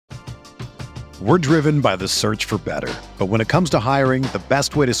We're driven by the search for better. But when it comes to hiring, the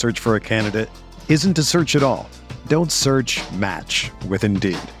best way to search for a candidate isn't to search at all. Don't search, match with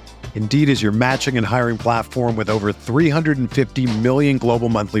Indeed. Indeed is your matching and hiring platform with over 350 million global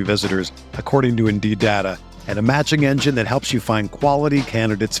monthly visitors, according to Indeed data, and a matching engine that helps you find quality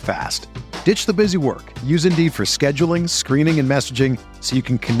candidates fast. Ditch the busy work. Use Indeed for scheduling, screening, and messaging so you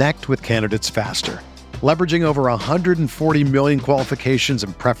can connect with candidates faster. Leveraging over 140 million qualifications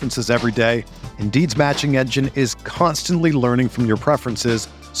and preferences every day, Indeed's matching engine is constantly learning from your preferences,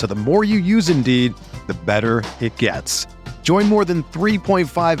 so the more you use Indeed, the better it gets. Join more than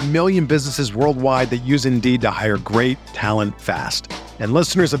 3.5 million businesses worldwide that use Indeed to hire great talent fast. And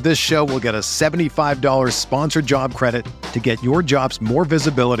listeners of this show will get a $75 sponsored job credit to get your jobs more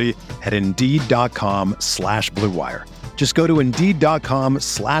visibility at Indeed.com/Blue Wire. Just go to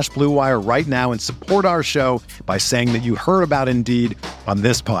Indeed.com/Blue Wire right now and support our show by saying that you heard about Indeed on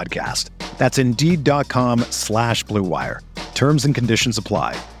this podcast. That's Indeed.com/Blue Wire. Terms and conditions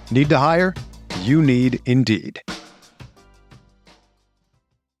apply. Need to hire? You need Indeed.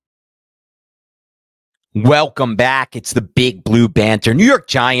 Welcome back. It's the Big Blue Banter, New York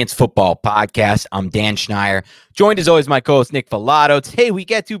Giants football podcast. I'm Dan Schneier, joined as always my co-host Nick Filato. Today we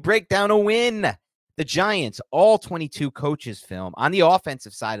get to break down a win. The Giants All-22 coaches film on the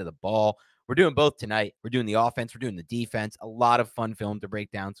offensive side of the ball. We're doing both tonight. We're doing the offense. We're doing the defense. A lot of fun film to break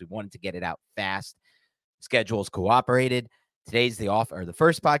down, so we wanted to get it out fast. Schedules cooperated. Today's the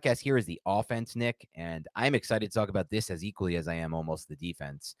first podcast here is the offense, Nick, and I'm excited to talk about this as equally as I am almost the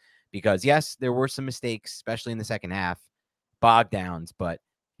defense. Because, yes, there were some mistakes, especially in the second half, bog downs, but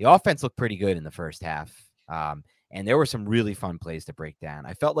the offense looked pretty good in the first half. And there were some really fun plays to break down.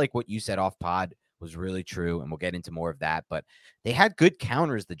 I felt like what you said off pod was really true, and we'll get into more of that. But they had good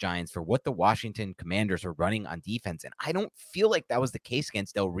counters, the Giants, for what the Washington Commanders were running on defense. And I don't feel like that was the case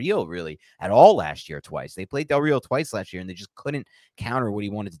against Del Rio, really, at all last year twice. They played Del Rio twice last year, and they just couldn't counter what he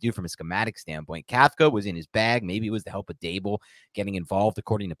wanted to do from a schematic standpoint. Kafka was in his bag. Maybe it was the help of Dable getting involved,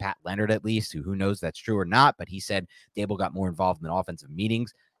 according to Pat Leonard, at least, who knows if that's true or not. But he said Dable got more involved in the offensive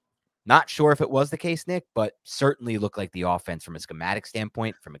meetings. Not sure if it was the case, Nick, but certainly looked like the offense from a schematic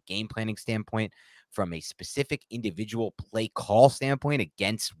standpoint, from a game planning standpoint, from a specific individual play call standpoint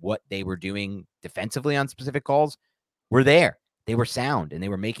against what they were doing defensively on specific calls, were there. They were sound, and they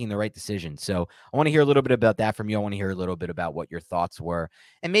were making the right decisions. So I want to hear a little bit about that from you. I want to hear a little bit about what your thoughts were.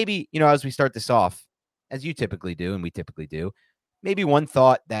 And maybe, as we start this off, as you typically do, and we typically do, maybe one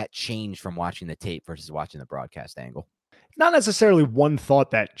thought that changed from watching the tape versus watching the broadcast angle. Not necessarily one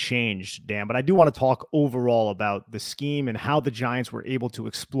thought that changed, Dan, but I do want to talk overall about the scheme and how the Giants were able to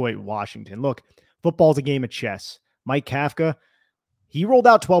exploit Washington. Look, football's a game of chess. Mike Kafka, he rolled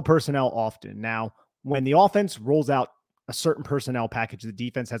out 12 personnel often. Now, when the offense rolls out a certain personnel package, the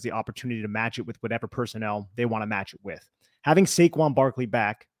defense has the opportunity to match it with whatever personnel they want to match it with. Having Saquon Barkley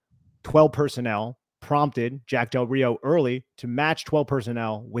back, 12 personnel, prompted Jack Del Rio early to match 12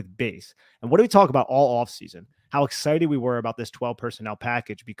 personnel with base. And what do we talk about all offseason? How excited we were about this 12 personnel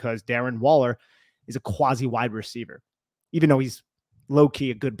package because Darren Waller is a quasi wide receiver, even though he's low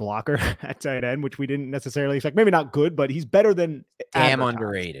key a good blocker at tight end, which we didn't necessarily expect. Maybe not good, but he's better than damn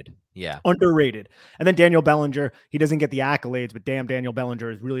underrated. Yeah. Underrated. And then Daniel Bellinger, he doesn't get the accolades, but damn, Daniel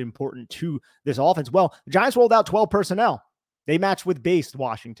Bellinger is really important to this offense. Well, the Giants rolled out 12 personnel. They matched with base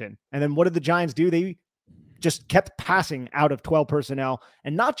Washington. And then what did the Giants do? They just kept passing out of 12 personnel,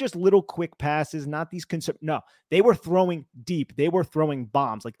 and not just little quick passes, not these no, they were throwing deep. They were throwing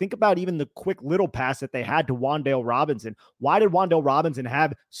bombs. Like, think about even the quick little pass that they had to Wan'Dale Robinson. Why did Wan'Dale Robinson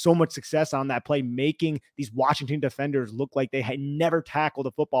have so much success on that play, making these Washington defenders look like they had never tackled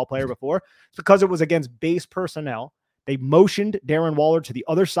a football player before? It's because it was against base personnel. They motioned Darren Waller to the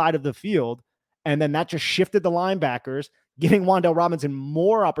other side of the field, and then that just shifted the linebackers, giving Wan'Dale Robinson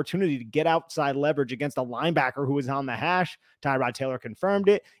more opportunity to get outside leverage against a linebacker who was on the hash. Tyrod Taylor confirmed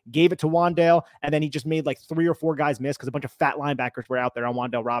it, gave it to Wan'Dale, and then he just made like 3 or 4 guys miss because a bunch of fat linebackers were out there on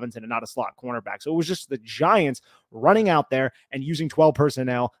Wan'Dale Robinson and not a slot cornerback. So it was just the Giants running out there and using 12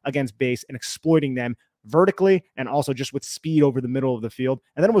 personnel against base and exploiting them vertically and also just with speed over the middle of the field.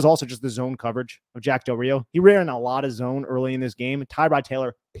 And then it was also just the zone coverage of Jack Del Rio. He ran a lot of zone early in this game. Tyrod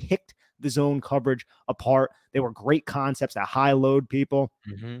Taylor picked the zone coverage apart. They were great concepts that high load people.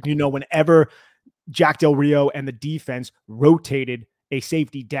 Whenever Jack Del Rio and the defense rotated a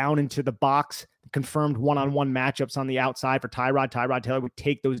safety down into the box, confirmed one-on-one matchups on the outside for Tyrod Taylor would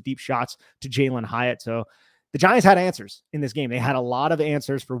take those deep shots to Jalen Hyatt. So the Giants had answers in this game. They had a lot of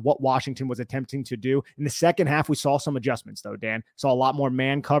answers for what Washington was attempting to do. In the second half, we saw some adjustments, though, Dan. Saw a lot more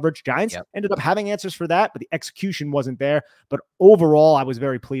man coverage. Giants ended up having answers for that, but the execution wasn't there. But overall, I was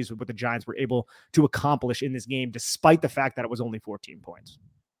very pleased with what the Giants were able to accomplish in this game, despite the fact that it was only 14 points.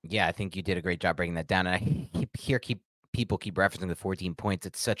 Yeah, I think you did a great job breaking that down. And I people keep referencing the 14 points.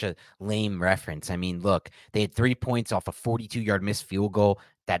 It's such a lame reference. I mean, look, they had 3 points off a 42-yard missed field goal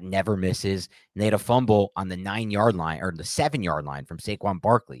that never misses. And they had a fumble on the 9-yard line or the 7-yard line from Saquon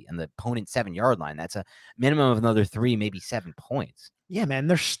Barkley and the opponent's 7-yard line. That's a minimum of another 3, maybe 7 points. Yeah, man,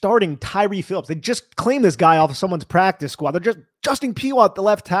 they're starting Tyree Phillips. They just claimed this guy off of someone's practice squad. They're just Justin Pugh at the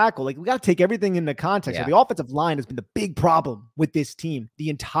left tackle. Like, we got to take everything into context. Yeah. So the offensive line has been the big problem with this team the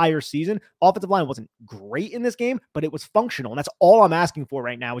entire season. Offensive line wasn't great in this game, but it was functional. And that's all I'm asking for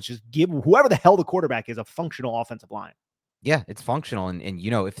right now, is just give whoever the hell the quarterback is a functional offensive line. Yeah, it's functional. And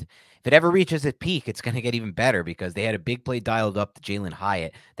you know, if it ever reaches its peak, it's going to get even better because they had a big play dialed up to Jalen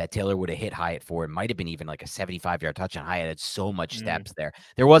Hyatt that Taylor would have hit Hyatt for. It might have been even like a 75-yard touchdown. Hyatt had so much steps there.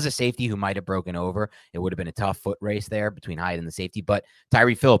 There was a safety who might have broken over. It would have been a tough foot race there between Hyatt and the safety, but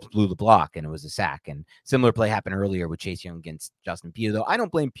Tyree Phillips blew the block and it was a sack. And similar play happened earlier with Chase Young against Justin Pugh, though I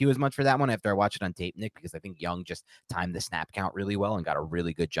don't blame Pugh as much for that one after I watched it on tape, Nick, because I think Young just timed the snap count really well and got a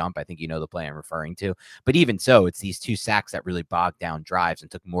really good jump. I think you know the play I'm referring to. But even so, it's these 2 sacks that really bogged down drives and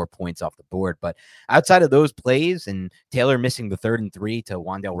took more points off the board. But outside of those plays and Taylor missing the 3rd and 3 to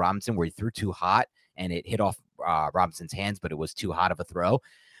Wan'Dale Robinson, where he threw too hot and it hit off Robinson's hands, but it was too hot of a throw,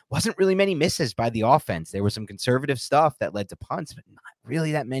 wasn't really many misses by the offense. There was some conservative stuff that led to punts, but not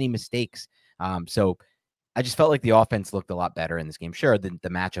really that many mistakes. So I just felt like the offense looked a lot better in this game. Sure, the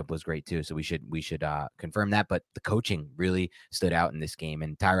matchup was great too, so we should confirm that. But the coaching really stood out in this game,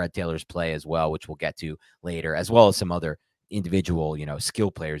 and Tyrod Taylor's play as well, which we'll get to later, as well as some other individual,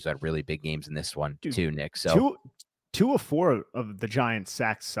 skill players that had really big games in this one too, Nick. So two of 4 of the Giants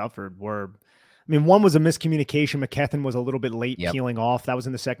sacks suffered were, one was a miscommunication. McKethan was a little bit late peeling off. That was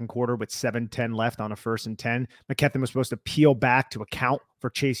in the second quarter with 7:10 left on a 1st and 10. McKethan was supposed to peel back to account for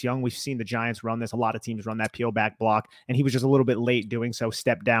Chase Young. We've seen the Giants run this. A lot of teams run that peel back block, and he was just a little bit late doing so.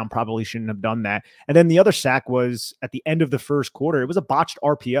 Step down, probably shouldn't have done that. And then the other sack was at the end of the first quarter. It was a botched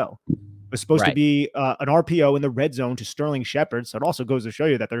RPO. It was supposed to be an RPO in the red zone to Sterling Shepard. So it also goes to show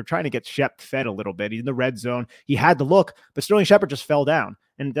you that they're trying to get Shep fed a little bit. He's in the red zone. He had the look, but Sterling Shepard just fell down.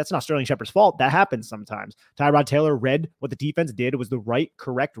 And that's not Sterling Shepard's fault. That happens sometimes. Tyrod Taylor read what the defense did. It was the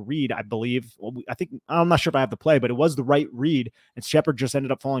correct read, I believe. Well, I'm not sure if I have the play, but it was the right read. And Shepard just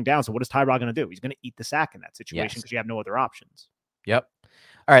ended up falling down. So what is Tyrod going to do? He's going to eat the sack in that situation because you have no other options. Yep.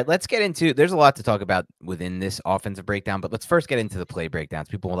 All right, let's get into, there's a lot to talk about within this offensive breakdown, but let's first get into the play breakdowns.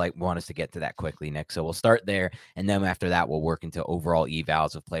 People want us to get to that quickly, Nick. So we'll start there. And then after that, we'll work into overall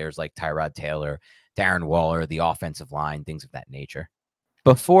evals of players like Tyrod Taylor, Darren Waller, the offensive line, things of that nature.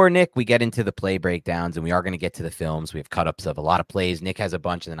 Before, Nick, we get into the play breakdowns, and we are going to get to the films. We have cut-ups of a lot of plays. Nick has a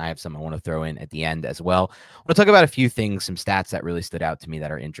bunch, and then I have some I want to throw in at the end as well. We'll talk about a few things, some stats that really stood out to me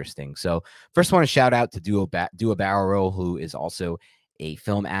that are interesting. So first, I want to shout out to Dua Barrow, who is also a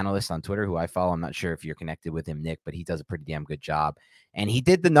film analyst on Twitter, who I follow. I'm not sure if you're connected with him, Nick, but he does a pretty damn good job. And he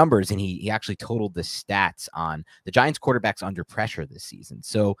did the numbers, and he actually totaled the stats on the Giants quarterbacks under pressure this season.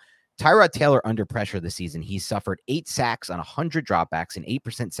 So Tyrod Taylor under pressure this season, he's suffered 8 sacks on 100 dropbacks, an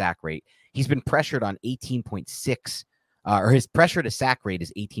 8% sack rate. He's been pressured on 18.6, or his pressure to sack rate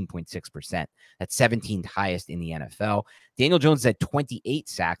is 18.6%. That's 17th highest in the NFL. Daniel Jones had 28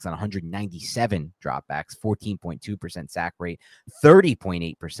 sacks on 197 dropbacks, 14.2% sack rate,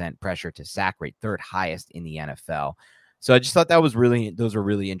 30.8% pressure to sack rate, 3rd highest in the NFL. So I just thought those were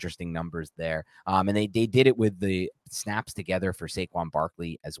really interesting numbers there. And they did it with the snaps together for Saquon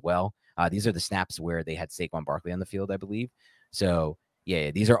Barkley as well. These are the snaps where they had Saquon Barkley on the field, I believe. So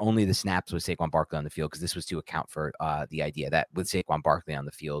yeah, these are only the snaps with Saquon Barkley on the field, because this was to account for the idea that with Saquon Barkley on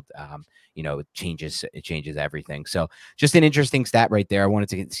the field, it changes everything. So just an interesting stat right there. I wanted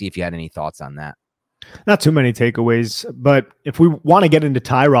to see if you had any thoughts on that. Not too many takeaways, but if we want to get into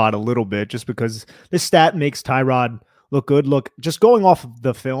Tyrod a little bit, just because this stat makes Tyrod look good. Look, just going off of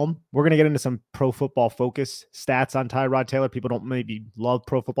the film, we're going to get into some Pro Football Focus stats on Tyrod Taylor. People don't maybe love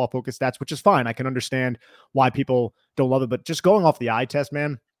Pro Football Focus stats, which is fine. I can understand why people don't love it, but just going off the eye test,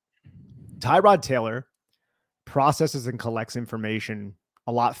 man, Tyrod Taylor processes and collects information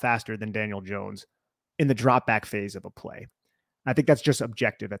a lot faster than Daniel Jones in the drop back phase of a play. I think that's just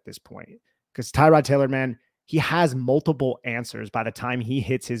objective at this point, because Tyrod Taylor, man, he has multiple answers by the time he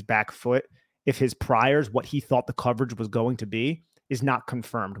hits his back foot. If his priors, what he thought the coverage was going to be, is not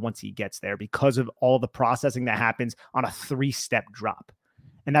confirmed once he gets there because of all the processing that happens on a 3-step drop.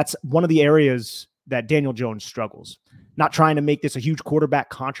 And that's one of the areas that Daniel Jones struggles. Not trying to make this a huge quarterback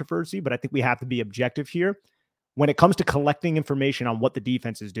controversy, but I think we have to be objective here. When it comes to collecting information on what the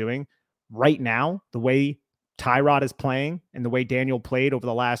defense is doing, right now, the way Tyrod is playing and the way Daniel played over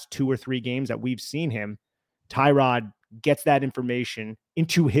the last 2 or 3 games that we've seen him, Tyrod gets that information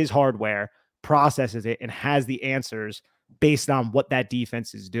into his hardware, processes it, and has the answers based on what that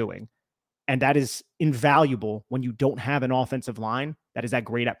defense is doing. And that is invaluable when you don't have an offensive line that is that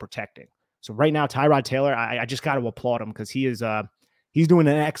great at protecting. So right now, Tyrod Taylor, I just got to applaud him because he's doing an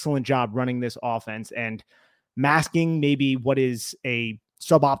excellent job running this offense and masking maybe what is a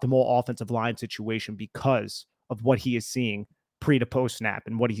suboptimal offensive line situation because of what he is seeing pre to post snap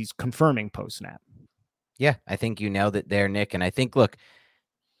and what he's confirming post snap. Yeah, I think you nailed it there, Nick. And I think, look,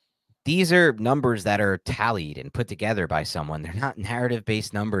 these are numbers that are tallied and put together by someone. They're not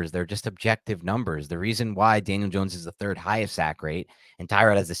narrative-based numbers. They're just objective numbers. The reason why Daniel Jones is the 3rd highest sack rate and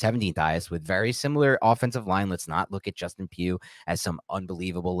Tyrod has the 17th highest with very similar offensive line. Let's not look at Justin Pugh as some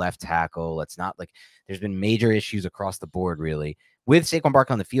unbelievable left tackle. Let's not there's been major issues across the board, really, with Saquon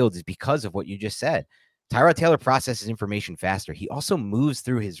Barkley on the field is because of what you just said. Tyrod Taylor processes information faster. He also moves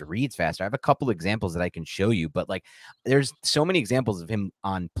through his reads faster. I have a couple examples that I can show you, but there's so many examples of him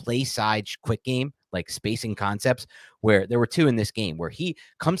on play side quick game, like spacing concepts, where there were 2 in this game where he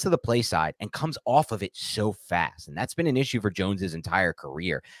comes to the play side and comes off of it so fast. And that's been an issue for Jones's entire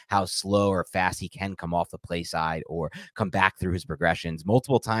career, how slow or fast he can come off the play side or come back through his progressions.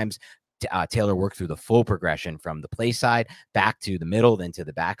 Multiple times, Taylor worked through the full progression from the play side back to the middle, then to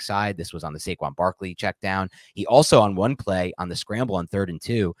the back side. This was on the Saquon Barkley check down. He also on one play on the scramble on 3rd and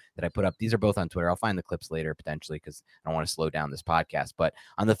 2 that I put up. These are both on Twitter. I'll find the clips later potentially because I don't want to slow down this podcast. But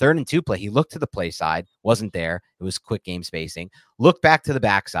on the 3rd and 2 play, he looked to the play side, wasn't there. It was quick game spacing. Looked back to the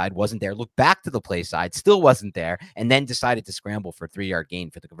backside, wasn't there. Looked back to the play side, still wasn't there, and then decided to scramble for a 3-yard gain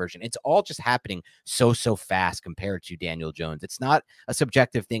for the conversion. It's all just happening so fast compared to Daniel Jones. It's not a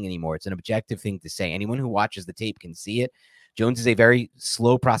subjective thing anymore. It's an objective thing to say. Anyone who watches the tape can see it. Jones is a very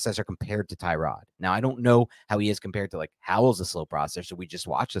slow processor compared to Tyrod. Now, I don't know how he is compared to Howell's a slow processor. We just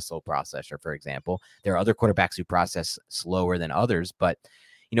watched a slow processor, for example. There are other quarterbacks who process slower than others, but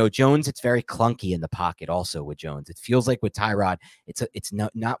Jones, it's very clunky in the pocket also with Jones. It feels like with Tyrod, it's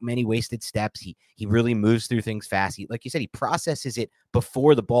not many wasted steps. He really moves through things fast. Like you said, he processes it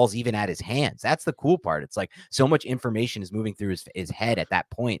before the ball's even at his hands. That's the cool part. It's so much information is moving through his head at that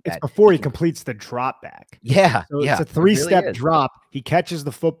point. It's before he completes the drop back. Yeah. So it's a 3-step drop. He catches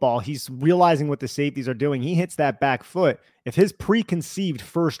the football. He's realizing what the safeties are doing. He hits that back foot. If his preconceived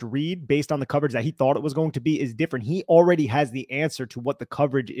first read based on the coverage that he thought it was going to be is different, he already has the answer to what the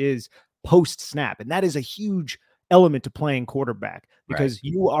coverage is post snap. And that is a huge element to playing quarterback because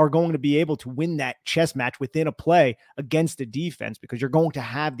you are going to be able to win that chess match within a play against a defense because you're going to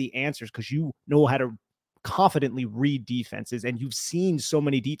have the answers because you know how to confidently read defenses. And you've seen so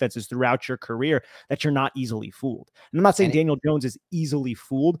many defenses throughout your career that you're not easily fooled. And I'm not saying Daniel Jones is easily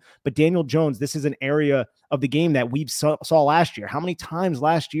fooled, but Daniel Jones, this is an area of the game that we saw last year. How many times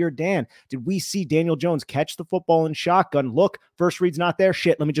last year, Dan, did we see Daniel Jones catch the football in shotgun? Look, first read's not there.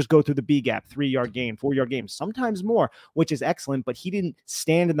 Shit, let me just go through the B gap, 3-yard gain, 4-yard gain, sometimes more, which is excellent. But he didn't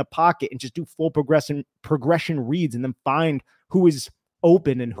stand in the pocket and just do full progression reads and then find who is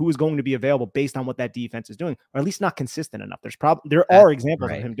open and who is going to be available based on what that defense is doing, or at least not consistent enough. There are examples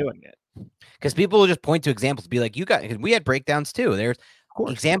of him doing it. Because people will just point to examples, be like, we had breakdowns too. There's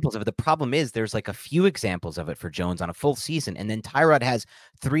examples of it. The problem is there's a few examples of it for Jones on a full season. And then Tyrod has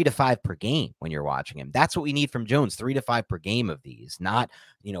 3 to 5 per game when you're watching him. That's what we need from Jones, 3 to 5 per game of these, not,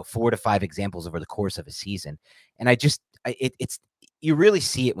 4 to 5 examples over the course of a season. And it's you really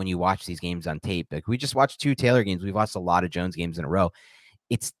see it when you watch these games on tape. We just watched 2 Taylor games. We've watched a lot of Jones games in a row.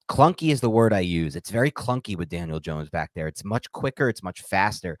 It's clunky is the word I use. It's very clunky with Daniel Jones back there. It's much quicker. It's much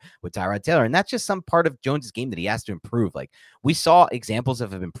faster with Tyrod Taylor. And that's just some part of Jones's game that he has to improve. We saw examples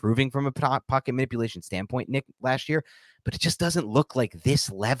of him improving from a pocket manipulation standpoint, Nick, last year, but it just doesn't look like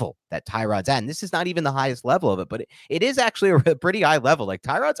this level that Tyrod's at. And this is not even the highest level of it, but it is actually a pretty high level.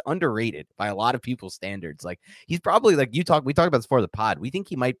 Tyrod's underrated by a lot of people's standards. He's probably we talked about this before the pod. We think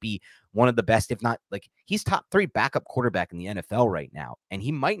he might be one of the best, if not he's top 3 backup quarterback in the NFL right now. And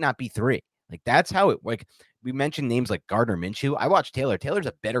he might not be 3. That's how it, we mentioned names like Gardner Minshew. I watched Taylor. Taylor's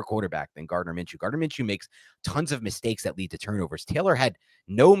a better quarterback than Gardner Minshew. Gardner Minshew makes tons of mistakes that lead to turnovers. Taylor had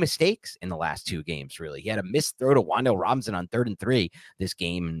no mistakes in the last 2 games, really. He had a missed throw to Wan'Dale Robinson on 3rd and 3 this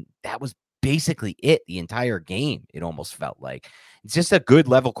game. And that was basically it the entire game. It almost felt like it's just a good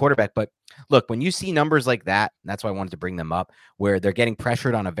level quarterback. But look, when you see numbers like that, that's why I wanted to bring them up, where they're getting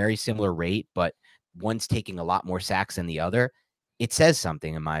pressured on a very similar rate, but one's taking a lot more sacks than the other. it says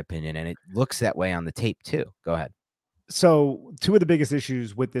something, in my opinion, and it looks that way on the tape too. Go ahead. So two of the biggest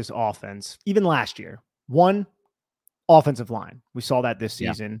issues with this offense, even last year, one, offensive line. We saw that this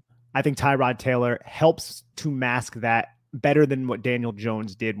season. I think Tyrod Taylor helps to mask that better than what Daniel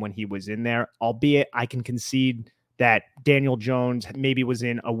Jones did when he was in there, albeit I can concede that Daniel Jones maybe was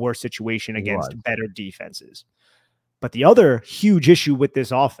in a worse situation against better defenses. But the other huge issue with this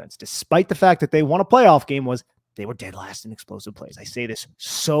offense, despite the fact that they won a playoff game, was they were dead last in explosive plays. I say this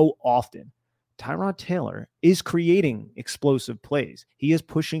so often. Tyrod Taylor is creating explosive plays. He is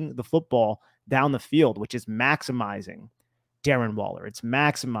pushing the football down the field, which is maximizing Darren Waller. It's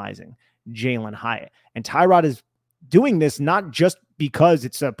maximizing Jalen Hyatt. And Tyrod is doing this not just because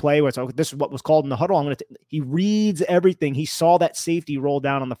it's a play where it's, this is what was called in the huddle. He reads everything. He saw that safety roll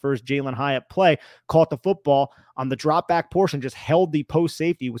down on the first Jalen Hyatt play, caught the football on the drop back portion, just held the post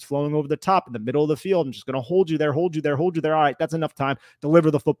safety, was flowing over the top in the middle of the field. I'm just going to hold you there. All right, that's enough time.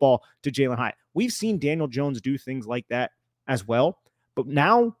 Deliver the football to Jalen Hyatt. We've seen Daniel Jones do things like that as well, but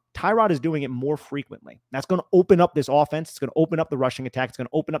now Tyrod is doing it more frequently. That's going to open up this offense. It's going to open up the rushing attack. It's going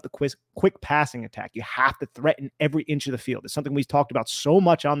to open up the quick passing attack. You have to threaten every inch of the field. It's something we've talked about so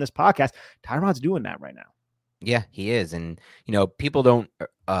much on this podcast. Tyrod's doing that right now. Yeah, he is. And, people don't,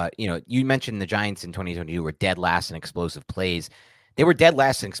 you mentioned the Giants in 2022 were dead last in explosive plays. They were dead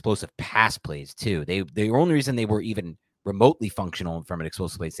last in explosive pass plays too. The only reason they were even remotely functional from an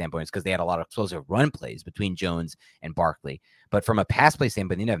explosive play standpoint is because they had a lot of explosive run plays between Jones and Barkley. But from a pass play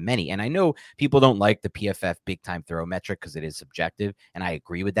standpoint, they didn't have many. And I know people don't like the PFF big time throw metric because it is subjective, and I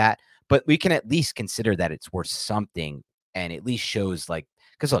agree with that. But we can at least consider that it's worth something, and at least shows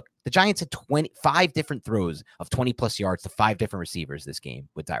because look, the Giants had 25 different throws of 20 plus yards to 5 different receivers this game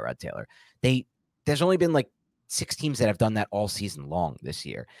with Tyrod Taylor. There's only been 6 teams that have done that all season long this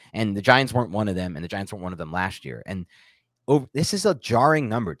year. And the Giants weren't one of them, and the Giants weren't one of them last year. And this is a jarring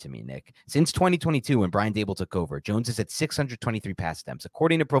number to me, Nick. Since 2022, when Brian Dable took over, Jones is at 623 pass attempts.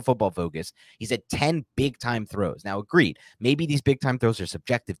 According to Pro Football Focus, he's at 10 big-time throws. Now, agreed, maybe these big-time throws are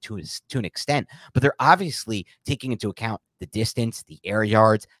subjective to an extent, but they're obviously taking into account the distance, the air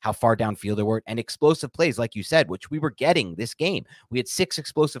yards, how far downfield they were, and explosive plays, like you said, which we were getting this game. We had 6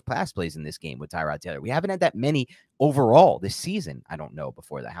 explosive pass plays in this game with Tyrod Taylor. We haven't had that many overall this season. I don't know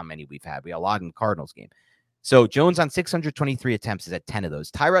before that how many we've had. We had a lot in the Cardinals game. So Jones on 623 attempts is at 10 of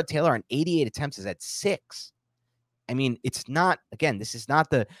those. Tyrod Taylor on 88 attempts is at 6. I mean, it's not, again, this is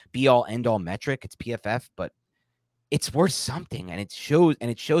not the be-all, end-all metric. It's PFF, but it's worth something, and it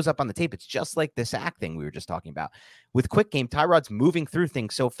shows up on the tape. It's just like the sack thing we were just talking about. With quick game, Tyrod's moving through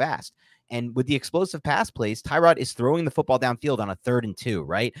things so fast. And with the explosive pass plays, Tyrod is throwing the football downfield on a 3rd and 2,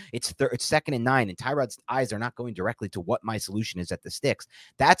 right? It's 2nd and 9, and Tyrod's eyes are not going directly to what my solution is at the sticks.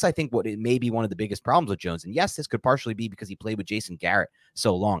 That's, I think, what it may be one of the biggest problems with Jones. And yes, this could partially be because he played with Jason Garrett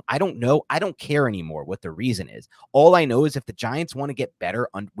so long. I don't know. I don't care anymore what the reason is. All I know is if the Giants want to get better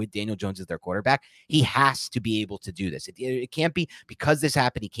with Daniel Jones as their quarterback, he has to be able to do this. It can't be because this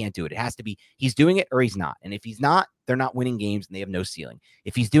happened, he can't do it. It has to be he's doing it or he's not. And if he's not, they're not winning games and they have no ceiling.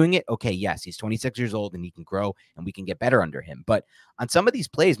 If he's doing it, okay, yes, he's 26 years old and he can grow and we can get better under him. But on some of these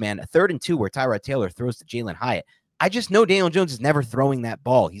plays, man, a 3rd and 2 where Tyrod Taylor throws to Jalen Hyatt, I just know Daniel Jones is never throwing that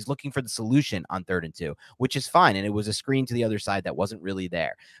ball. He's looking for the solution on 3rd and 2, which is fine. And it was a screen to the other side that wasn't really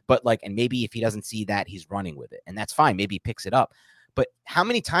there. But and maybe if he doesn't see that, he's running with it. And that's fine. Maybe he picks it up. But how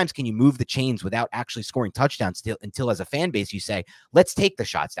many times can you move the chains without actually scoring touchdowns until as a fan base you say, let's take the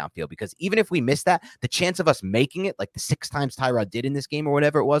shots downfield? Because even if we miss that, the chance of us making it, like the 6 times Tyrod did in this game or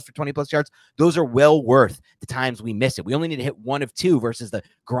whatever it was for 20 plus yards, those are well worth the times we miss it. We only need to hit 1 of 2 versus the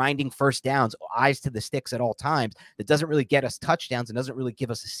grinding first downs, eyes to the sticks at all times. That doesn't really get us touchdowns and doesn't really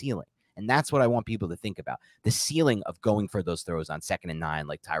give us a ceiling. And that's what I want people to think about. The ceiling of going for those throws on 2nd and 9,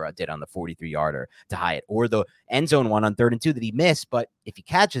 like Tyrod did on the 43-yarder to Hyatt, or the end zone one on 3rd and 2 that he missed. But if he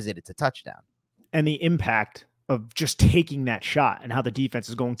catches it, it's a touchdown. And the impact of just taking that shot and how the defense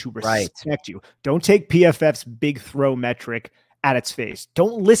is going to respect you. Don't take PFF's big throw metric at its face.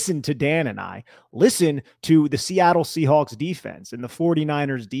 Don't listen to Dan and I. Listen to the Seattle Seahawks defense and the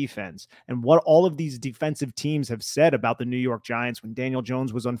 49ers defense and what all of these defensive teams have said about the New York Giants when Daniel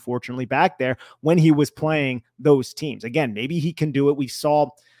Jones was unfortunately back there when he was playing those teams. Again, maybe he can do it. We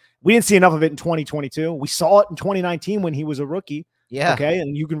didn't see enough of it in 2022. We saw it in 2019 when he was a rookie. Yeah. Okay.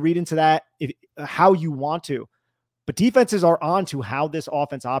 And you can read into that how you want to. But defenses are on to how this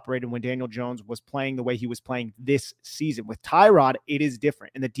offense operated when Daniel Jones was playing the way he was playing this season. With Tyrod, it is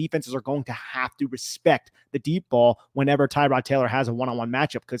different. And the defenses are going to have to respect the deep ball whenever Tyrod Taylor has a one-on-one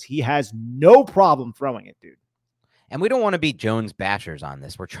matchup because he has no problem throwing it, dude. And we don't want to be Jones bashers on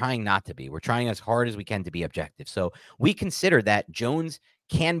this. We're trying not to be. We're trying as hard as we can to be objective. So we consider that Jones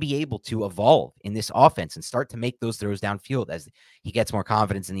can be able to evolve in this offense and start to make those throws downfield as he gets more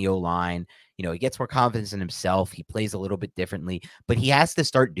confidence in the O-line. He gets more confidence in himself. He plays a little bit differently, but he has to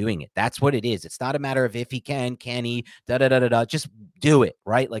start doing it. That's what it is. It's not a matter of if he can he, just do it,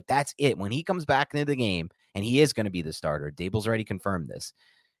 right? Like, that's it. When he comes back into the game, and he is going to be the starter, Dable's already confirmed this,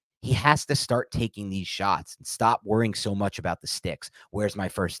 he has to start taking these shots and stop worrying so much about the sticks. Where's my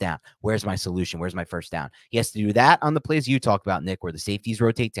first down? Where's my solution? Where's my first down? He has to do that on the plays you talked about, Nick, where the safeties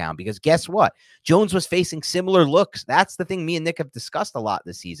rotate down, because guess what? Jones was facing similar looks. That's the thing me and Nick have discussed a lot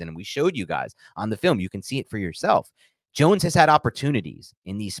this season, and we showed you guys on the film. You can see it for yourself. Jones has had opportunities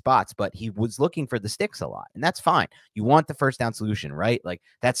in these spots, but he was looking for the sticks a lot, and that's fine. You want the first down solution, right? Like,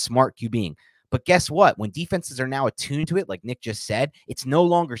 that's smart QBing. But guess what? When defenses are now attuned to it, like Nick just said, it's no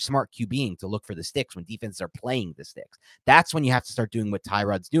longer smart QBing to look for the sticks when defenses are playing the sticks. That's when you have to start doing what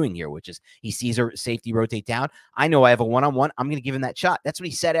Tyrod's doing here, which is he sees a safety rotate down. I know I have a one-on-one. I'm going to give him that shot. That's what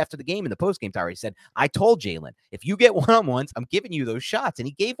he said after the game in the postgame, Tyrod. He said, I told Jalen, if you get one-on-ones, I'm giving you those shots. And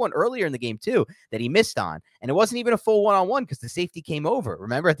he gave one earlier in the game, too, that he missed on. And it wasn't even a full one-on-one because the safety came over.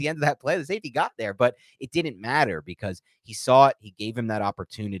 Remember, at the end of that play, the safety got there, but it didn't matter because he saw it. He gave him that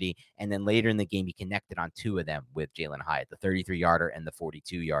opportunity. And then later in the game, he connected on two of them with Jalen Hyatt, the 33-yarder and the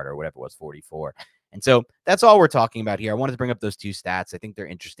 42-yarder, or whatever it was, 44. And so that's all we're talking about here. I wanted to bring up those two stats. I think they're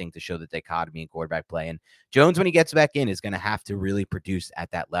interesting to show the dichotomy in quarterback play. And Jones, when he gets back in, is going to have to really produce at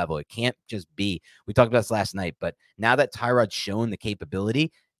that level. It can't just be, we talked about this last night, but now that Tyrod's shown the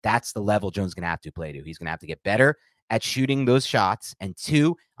capability, that's the level Jones is going to have to play to. He's going to have to get better at shooting those shots. And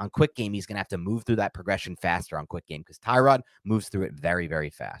two, on quick game, he's going to have to move through that progression faster on quick game because Tyrod moves through it very,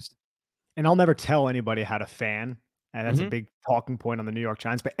 very fast. And I'll never tell anybody how to fan. And that's a big talking point on the New York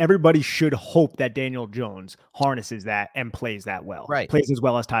Giants. But everybody should hope that Daniel Jones harnesses that and plays that well. Right. Plays as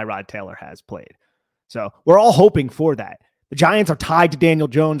well as Tyrod Taylor has played. So we're all hoping for that. The Giants are tied to Daniel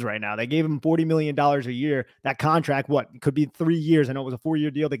Jones right now. They gave him $40 million a year. That contract, it could be 3 years. I know it was a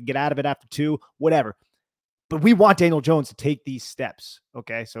 4-year deal. They can get out of it after 2, whatever. But we want Daniel Jones to take these steps,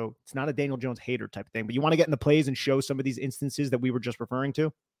 okay? So it's not a Daniel Jones hater type of thing, but you want to get in the plays and show some of these instances that we were just referring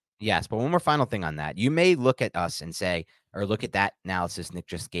to? Yes, but one more final thing on that. You may look at us and say, or look at that analysis Nick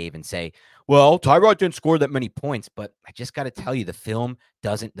just gave and say, well, Tyrod didn't score that many points, but I just got to tell you, the film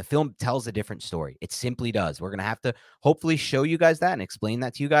tells a different story. It simply does. We're going to have to hopefully show you guys that and explain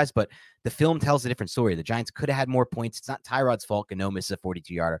that to you guys, but the film tells a different story. The Giants could have had more points. It's not Tyrod's fault Gano misses a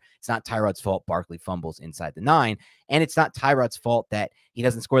 42-yarder. It's not Tyrod's fault Barkley fumbles inside the 9, and it's not Tyrod's fault that he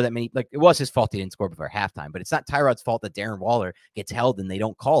doesn't score that many. Like, it was his fault he didn't score before halftime, but it's not Tyrod's fault that Darren Waller gets held and they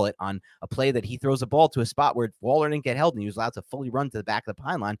don't call it on a play that he throws a ball to a spot where Waller didn't get held and he was allowed to fully run to the back of the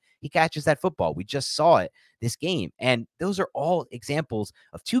pylon. He catches that football. We just saw it this game. And those are all examples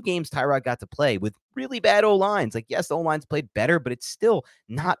of 2 games Tyrod got to play with really bad O-lines. Like, yes, the O-lines played better, but it's still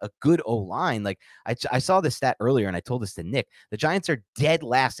not a good O-line. Like, I saw this stat earlier, and I told this to Nick. The Giants are dead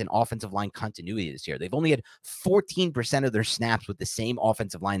last in offensive line continuity this year. They've only had 14% of their snaps with the same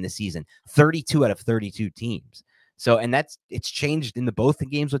offensive line this season, 32 out of 32 teams. So, and it's changed in both the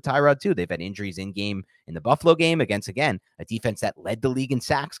games with Tyrod too. They've had injuries in the Buffalo game against, again, a defense that led the league in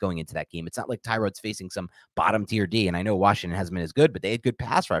sacks going into that game. It's not like Tyrod's facing some bottom tier D. And I know Washington hasn't been as good, but they had good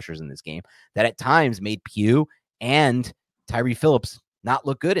pass rushers in this game that at times made Pugh and Tyree Phillips not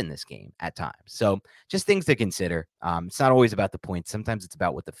look good in this game at times. So just things to consider. It's not always about the points. Sometimes it's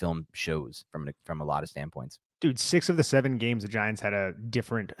about what the film shows from a lot of standpoints. Dude, 6 of the 7 games, the Giants had a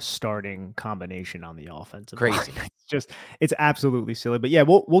different starting combination on the offensive Crazy. line. It's absolutely silly. But yeah,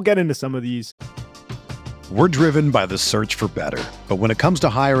 we'll get into some of these. We're driven by the search for better. But when it comes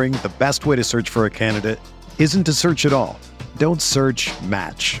to hiring, the best way to search for a candidate isn't to search at all. Don't search,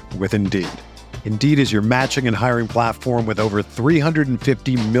 match with Indeed. Indeed is your matching and hiring platform with over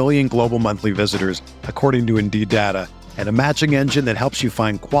 350 million global monthly visitors, according to Indeed data, and a matching engine that helps you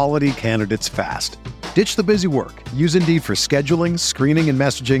find quality candidates fast. Ditch the busy work. Use Indeed for scheduling, screening, and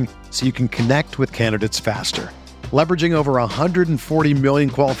messaging so you can connect with candidates faster. Leveraging over 140 million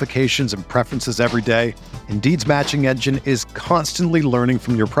qualifications and preferences every day, Indeed's matching engine is constantly learning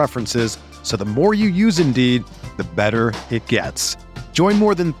from your preferences, so the more you use Indeed, the better it gets. Join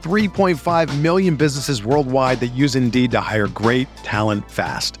more than 3.5 million businesses worldwide that use Indeed to hire great talent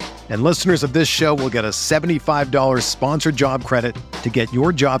fast. And listeners of this show will get a $75 sponsored job credit to get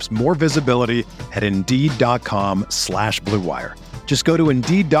your jobs more visibility at Indeed.com/Blue Wire. Just go to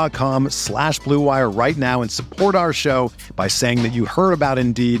Indeed.com/Blue Wire right now and support our show by saying that you heard about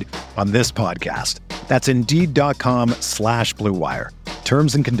Indeed on this podcast. That's Indeed.com/Blue Wire.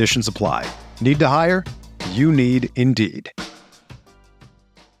 Terms and conditions apply. Need to hire? You need Indeed.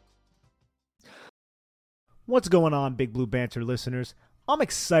 What's going on, Big Blue Banter listeners? I'm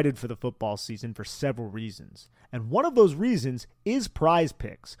excited for the football season for several reasons. And one of those reasons is Prize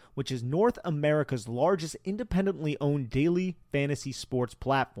Picks, which is North America's largest independently owned daily fantasy sports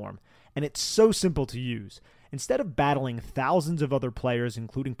platform. And it's so simple to use. Instead of battling thousands of other players,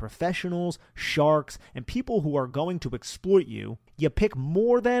 including professionals, sharks, and people who are going to exploit you, you pick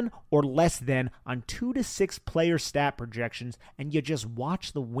more than or less than on 2 to 6 player stat projections, and you just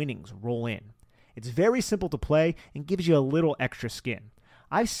watch the winnings roll in. It's very simple to play and gives you a little extra skin.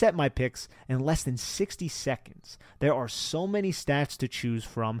 I've set my picks in less than 60 seconds. There are so many stats to choose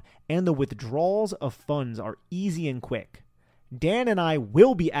from, and the withdrawals of funds are easy and quick. Dan and I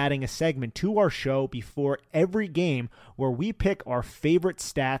will be adding a segment to our show before every game where we pick our favorite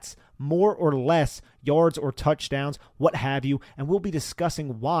stats, more or less yards or touchdowns, what have you, and we'll be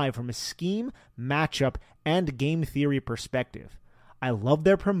discussing why from a scheme, matchup, and game theory perspective. I love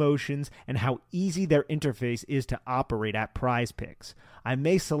their promotions and how easy their interface is to operate at Prize Picks. I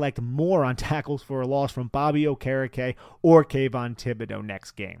may select more on tackles for a loss from Bobby Okereke or Kayvon Thibodeau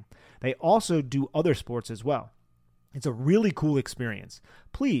next game. They also do other sports as well. It's a really cool experience.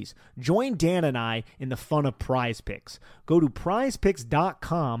 Please join Dan and I in the fun of Prize Picks. Go to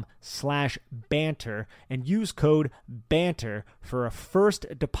prizepicks.com/banter and use code BANTER for a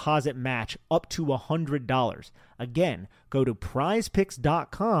first deposit match up to $100. Again, go to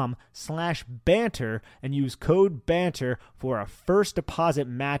prizepicks.com/banter and use code BANTER for a first deposit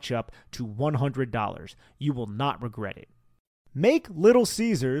match up to $100. You will not regret it. Make Little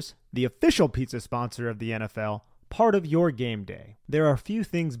Caesars, the official pizza sponsor of the NFL, part of your game day. There are few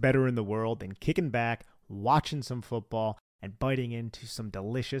things better in the world than kicking back, watching some football, and biting into some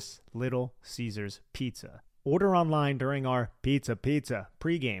delicious Little Caesars pizza. Order online during our Pizza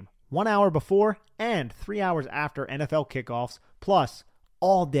pregame, 1 hour before and 3 hours after NFL kickoffs, plus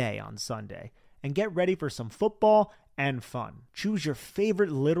all day on Sunday. And get ready for some football and fun. Choose your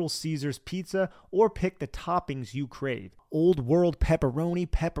favorite Little Caesars pizza or pick the toppings you crave. Old World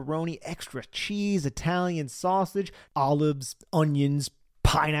pepperoni, extra cheese, Italian sausage, olives, onions,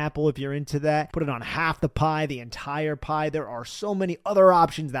 pineapple if you're into that. Put it on half the pie, the entire pie. There are so many other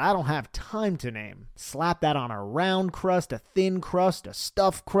options that I don't have time to name. Slap that on a round crust, a thin crust, a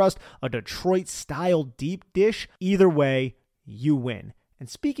stuffed crust, a Detroit-style deep dish. Either way, you win. And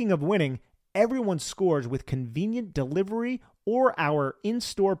speaking of winning, everyone scores with convenient delivery or our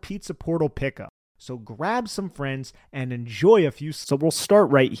in-store pizza portal pickup. So grab some friends and enjoy a few. So we'll start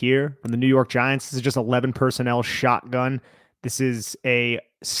right here from the New York Giants. This is just 11 personnel shotgun. This is a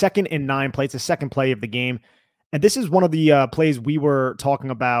 2nd and 9 play. It's the second play of the game. And this is one of the plays we were talking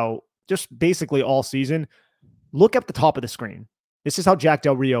about just basically all season. Look at the top of the screen. This is how Jack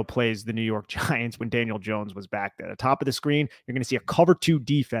Del Rio plays the New York Giants when Daniel Jones was back there. At the top of the screen, you're going to see a cover 2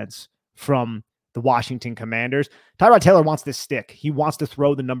 defense from the Washington Commanders. Tyrod Taylor wants this stick. He wants to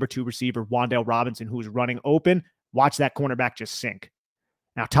throw the number 2 receiver, Wan'Dale Robinson, who's running open. Watch that cornerback just sink.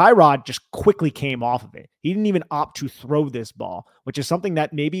 Now, Tyrod just quickly came off of it. He didn't even opt to throw this ball, which is something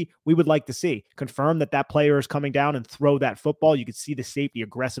that maybe we would like to see. Confirm that that player is coming down and throw that football. You could see the safety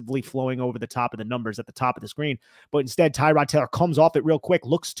aggressively flowing over the top of the numbers at the top of the screen. But instead, Tyrod Taylor comes off it real quick,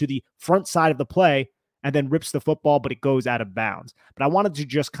 looks to the front side of the play, and then rips the football, but it goes out of bounds. But I wanted to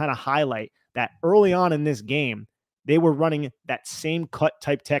just kind of highlight that early on in this game, they were running that same cut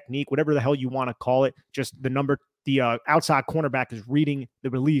type technique, whatever the hell you want to call it. Just the outside cornerback is reading the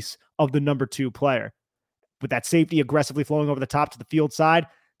release of the number 2 player. With that safety aggressively flowing over the top to the field side,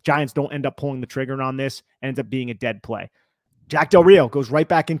 Giants don't end up pulling the trigger on this. Ends up being a dead play. Jack Del Rio goes right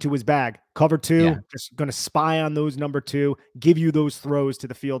back into his bag. Cover 2, just going to spy on those number 2, give you those throws to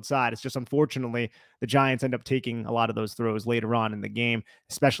the field side. It's just unfortunately the Giants end up taking a lot of those throws later on in the game,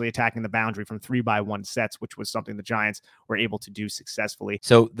 especially attacking the boundary from 3-by-1 sets, which was something the Giants were able to do successfully.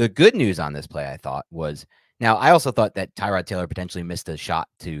 So the good news on this play, I thought, was now I also thought that Tyrod Taylor potentially missed a shot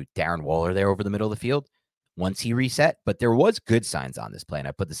to Darren Waller there over the middle of the field once he reset, but there was good signs on this play, and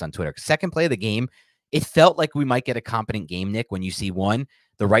I put this on Twitter. Second play of the game, it felt like we might get a competent game, Nick, when you see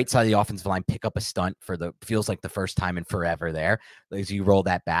the right side of the offensive line pick up a stunt feels like the first time in forever there. As you roll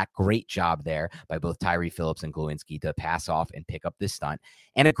that back, great job there by both Tyree Phillips and Glowinski to pass off and pick up this stunt.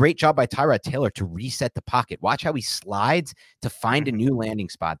 And a great job by Tyrod Taylor to reset the pocket. Watch how he slides to find a new landing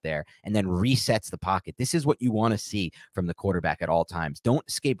spot there and then resets the pocket. This is what you want to see from the quarterback at all times. Don't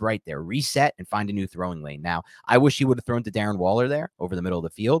escape right there. Reset and find a new throwing lane. Now, I wish he would have thrown to Darren Waller there over the middle of the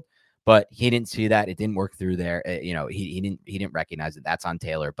field, but he didn't see that. It didn't work through there. He didn't recognize that that's on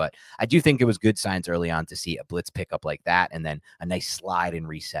Taylor. But I do think it was good signs early on to see a blitz pickup like that, and then a nice slide and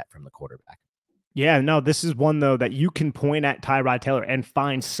reset from the quarterback. Yeah, no, this is one though that you can point at Tyrod Taylor and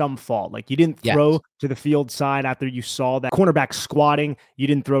find some fault. Like you didn't Yes. throw to the field side after you saw that cornerback squatting. You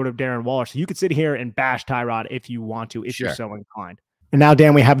didn't throw to Darren Waller. So you could sit here and bash Tyrod if you want to, if you're Sure. so inclined. And now,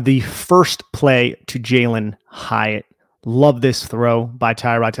 Dan, we have the first play to Jalen Hyatt. Love this throw by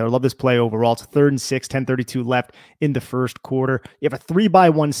Tyrod Taylor. Love this play overall. It's 3rd and 6, 10:32 left in the first quarter. You have a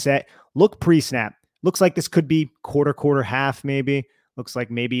 3-by-1 set. Look pre-snap. Looks like this could be quarter, half maybe. Looks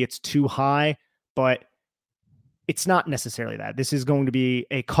like maybe it's too high, but it's not necessarily that. This is going to be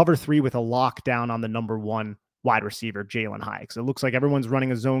a cover 3 with a lockdown on the number 1 wide receiver, Jalen Hyatt. So it looks like everyone's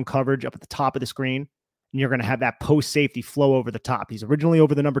running a zone coverage up at the top of the screen, and you're going to have that post safety flow over the top. He's originally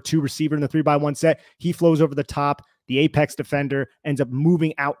over the number 2 receiver in the 3-by-1 set. He flows over the top. The apex defender ends up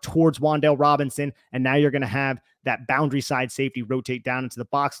moving out towards Wan'Dale Robinson, and now you're going to have that boundary side safety rotate down into the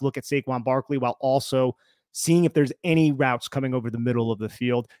box, look at Saquon Barkley while also seeing if there's any routes coming over the middle of the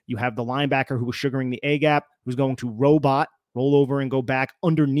field. You have the linebacker who was sugaring the A-gap, who's going to roll over and go back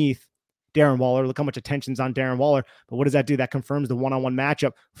underneath Darren Waller. Look how much attention's on Darren Waller. But what does that do? That confirms the one-on-one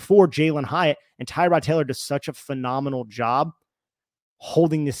matchup for Jalen Hyatt. And Tyrod Taylor does such a phenomenal job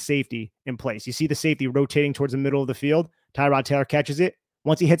holding this safety in place. You see the safety rotating towards the middle of the field. Tyrod Taylor catches it.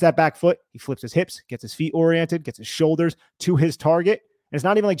 Once he hits that back foot, he flips his hips, gets his feet oriented, gets his shoulders to his target. And it's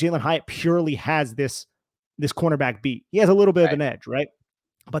not even like Jalen Hyatt purely has this cornerback beat. He has a little bit of an edge, right?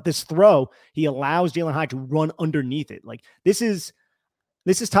 But this throw, he allows Jalen Hyatt to run underneath it. Like this is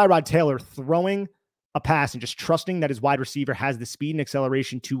Tyrod Taylor throwing a pass and just trusting that his wide receiver has the speed and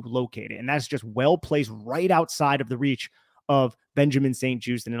acceleration to locate it. And that's just well placed right outside of the reach of Benjamin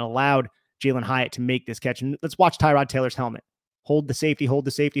St-Juste, and it allowed Jalen Hyatt to make this catch. And let's watch Tyrod Taylor's helmet. Hold the safety,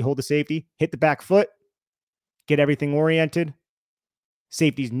 hit the back foot, get everything oriented.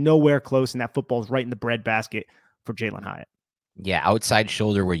 Safety's nowhere close, and that football's right in the breadbasket for Jalen Hyatt. Yeah, outside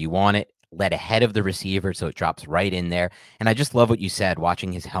shoulder where you want it, led ahead of the receiver, so it drops right in there. And I just love what you said,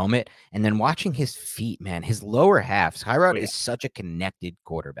 watching his helmet and then watching his feet, man. His lower half. Tyrod is such a connected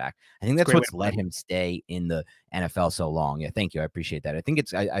quarterback. I think that's what's let him stay in the NFL so long. Yeah, thank you. I appreciate that. I think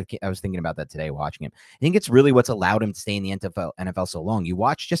it's I was thinking about that today watching him. I think it's really what's allowed him to stay in the NFL so long. You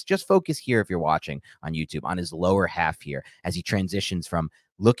watch, just focus here if you're watching on YouTube on his lower half here as he transitions from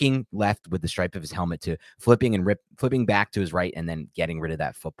looking left with the stripe of his helmet to flipping back to his right and then getting rid of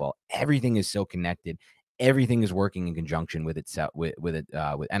that football. Everything is so connected. Everything is working in conjunction with itself.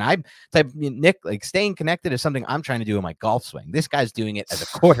 And I type Nick, like staying connected is something I'm trying to do in my golf swing. This guy's doing it as a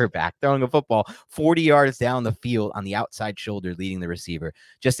quarterback, throwing a football 40 yards down the field on the outside shoulder, leading the receiver.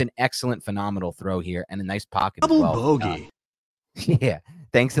 Just an excellent, phenomenal throw here and a nice pocket. Double bogey. Yeah,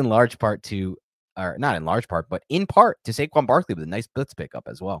 thanks in large part to. Or not in large part, but in part to Saquon Barkley with a nice blitz pickup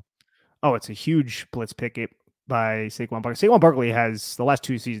as well. Oh, it's a huge blitz pickup by Saquon Barkley. Saquon Barkley has the last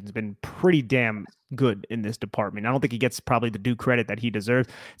 2 seasons been pretty damn good in this department. I don't think he gets probably the due credit that he deserves.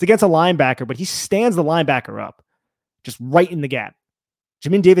 It's against a linebacker, but he stands the linebacker up just right in the gap.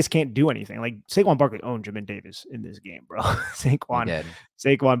 Jamin Davis can't do anything. Like Saquon Barkley owned Jamin Davis in this game, bro.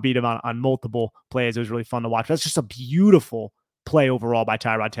 Saquon beat him on multiple plays. It was really fun to watch. That's just a beautiful play overall by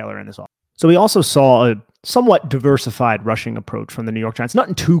Tyrod Taylor in this offense. So we also saw a somewhat diversified rushing approach from the New York Giants.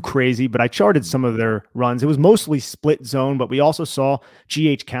 Nothing too crazy, but I charted some of their runs. It was mostly split zone, but we also saw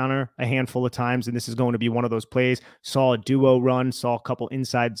GH counter a handful of times, and this is going to be one of those plays. Saw a duo run, saw a couple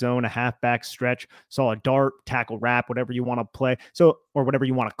inside zone, a halfback stretch, saw a dart, tackle wrap, whatever you want to play, or whatever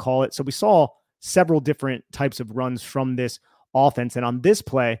you want to call it. So we saw several different types of runs from this offense, and on this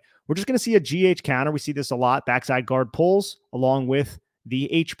play, we're just going to see a GH counter. We see this a lot, backside guard pulls along with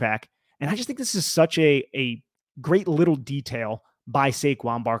the H-pack. And I just think this is such a great little detail by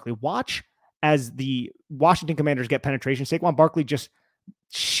Saquon Barkley. Watch as the Washington Commanders get penetration. Saquon Barkley just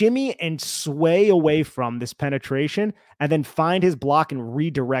shimmy and sway away from this penetration and then find his block and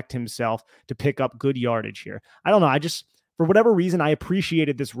redirect himself to pick up good yardage here. I don't know. For whatever reason, I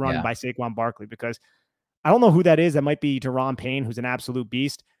appreciated this run by Saquon Barkley because I don't know who that is. That might be Daron Payne, who's an absolute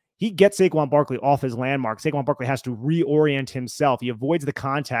beast. He gets Saquon Barkley off his landmark. Saquon Barkley has to reorient himself. He avoids the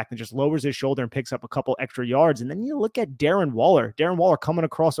contact and just lowers his shoulder and picks up a couple extra yards. And then you look at Darren Waller. Darren Waller coming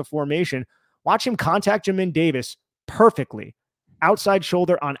across a formation. Watch him contact Jamin Davis perfectly. Outside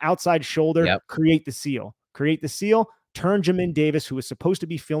shoulder on outside shoulder. Create the seal. Turn Jamin Davis, who is supposed to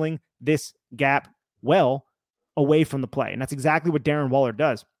be filling this gap well, away from the play. And that's exactly what Darren Waller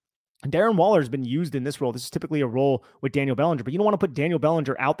does. Darren Waller has been used in this role. This is typically a role with Daniel Bellinger, but you don't want to put Daniel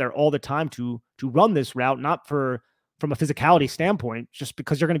Bellinger out there all the time to run this route, not for from a physicality standpoint, just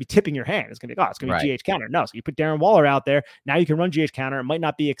because you're going to be tipping your hand. It's going to be, oh, it's going to be Right. GH counter. No, so you put Darren Waller out there. Now you can run GH counter. It might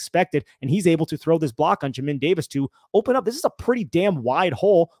not be expected. And he's able to throw this block on Jamin Davis to open up. This is a pretty damn wide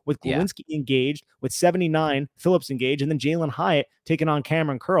hole with Glowinski engaged, with 79, Phillips engaged, and then Jalen Hyatt taking on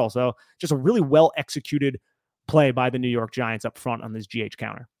Cameron Curl. So just a really well executed play by the New York Giants up front on this GH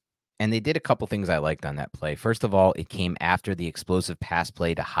counter. And they did a couple things I liked on that play. First of all, it came after the explosive pass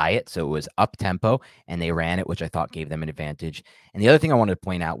play to Hyatt, so it was up tempo, and they ran it, which I thought gave them an advantage. And the other thing I wanted to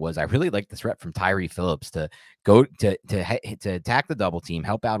point out was I really liked this rep from Tyree Phillips to go to attack the double team,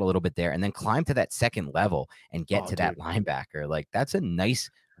 help out a little bit there, and then climb to that second level and get to that linebacker. Like, that's a nice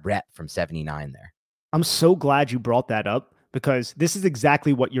rep from 79 there. I'm so glad you brought that up, because this is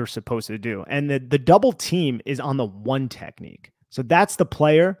exactly what you're supposed to do. And the double team is on the one technique. So that's the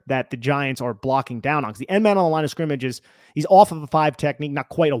player that the Giants are blocking down on, because the end man on the line of scrimmage he's off of a 5 technique, not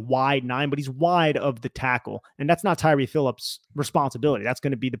quite a wide 9, but he's wide of the tackle. And that's not Tyree Phillips' responsibility. That's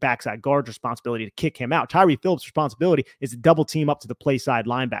going to be the backside guard's responsibility to kick him out. Tyree Phillips' responsibility is to double team up to the play side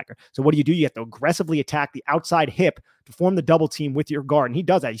linebacker. So what do? You have to aggressively attack the outside hip to form the double team with your guard. And he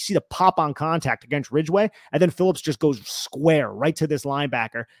does that. You see the pop on contact against Ridgeway, and then Phillips just goes square right to this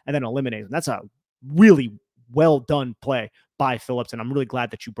linebacker and then eliminates him. That's a really well done play by Phillips, and I'm really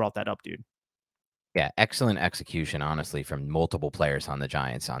glad that you brought that up, dude. Yeah, excellent execution, honestly, from multiple players on the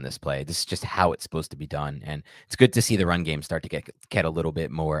Giants on this play. This is just how it's supposed to be done, and it's good to see the run game start to get a little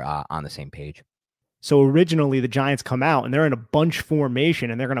bit more on the same page. So originally, the Giants come out, and they're in a bunch formation,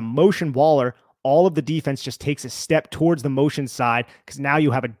 and they're going to motion Waller. All of the defense just takes a step towards the motion side, because now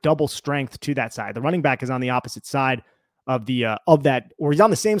you have a double strength to that side. The running back is on the opposite side of that, or he's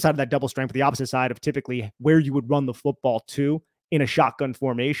on the same side of that double strength, but the opposite side of typically where you would run the football to in a shotgun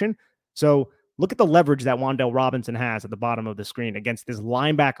formation. So look at the leverage that Wan'Dale Robinson has at the bottom of the screen against this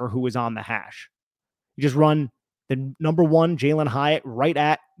linebacker who is on the hash. You just run the number 1, Jalen Hyatt, right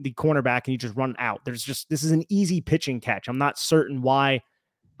at the cornerback, and you just run out. This is an easy pitching catch. I'm not certain why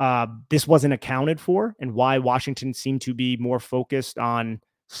this wasn't accounted for and why Washington seemed to be more focused on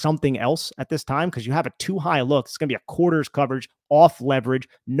something else at this time, because you have a too high look. It's going to be a quarters coverage, off leverage.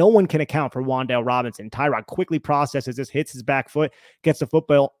 No one can account for Wan'Dale Robinson. Tyrod quickly processes this, hits his back foot, gets the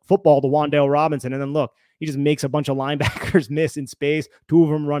football to Wan'Dale Robinson, and then look, he just makes a bunch of linebackers miss in space. 2 of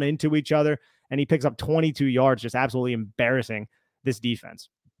them run into each other, and he picks up 22 yards, just absolutely embarrassing this defense.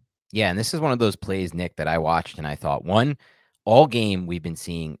 Yeah, and this is one of those plays, Nick, that I watched, and I thought, one, all game we've been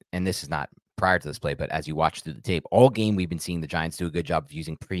seeing, and this is not prior to this play, but as you watch through the tape, all game we've been seeing the Giants do a good job of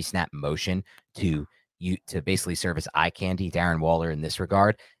using pre-snap motion to basically serve as eye candy. Darren Waller in this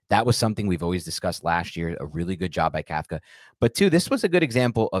regard, that was something we've always discussed last year. A really good job by Kafka. But 2, this was a good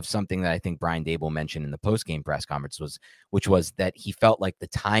example of something that I think Brian Dable mentioned in the post-game press conference, which was that he felt like the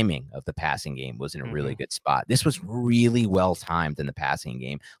timing of the passing game was in a really good spot. This was really well timed in the passing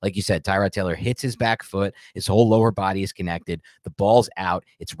game. Like you said, Tyrod Taylor hits his back foot. His whole lower body is connected. The ball's out.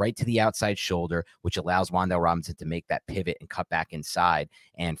 It's right to the outside shoulder, which allows Wan'Dale Robinson to make that pivot and cut back inside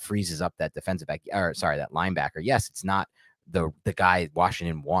and freezes up that that linebacker. Yes, it's not the guy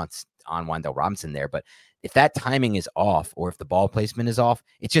Washington wants on Wan'Dale Robinson there, but if that timing is off or if the ball placement is off,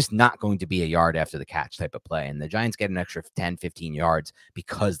 it's just not going to be a yard after the catch type of play. And the Giants get an extra 10, 15 yards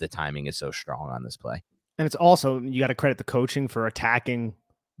because the timing is so strong on this play. And it's also, you got to credit the coaching for attacking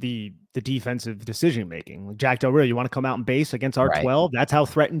the defensive decision making. Like Jack Del Rio, you want to come out and base against our 12? That's how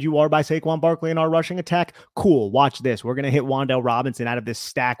threatened you are by Saquon Barkley in our rushing attack. Cool. Watch this. We're going to hit Wan'Dale Robinson out of this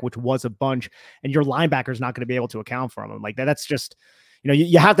stack, which was a bunch, and your linebacker's not going to be able to account for him. Like that's just,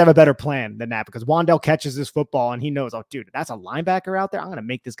 you have to have a better plan than that, because Wan'Dale catches this football and he knows, oh, dude, that's a linebacker out there. I'm going to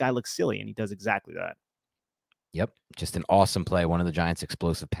make this guy look silly. And he does exactly that. Yep. Just an awesome play. One of the Giants'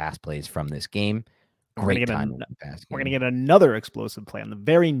 explosive pass plays from this game. Great time. We're going to get another explosive play on the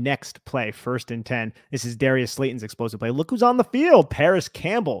very next play, 1st and 10. This is Darius Slayton's explosive play. Look who's on the field. Paris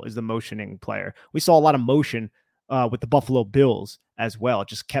Campbell is the motioning player. We saw a lot of motion with the Buffalo Bills as well. It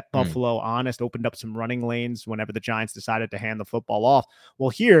just kept Buffalo honest, opened up some running lanes whenever the Giants decided to hand the football off. Well,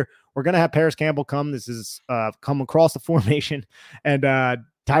 here, we're going to have Paris Campbell come. This is come across the formation, and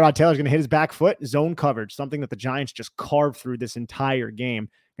Tyrod Taylor's going to hit his back foot, zone coverage, something that the Giants just carved through this entire game.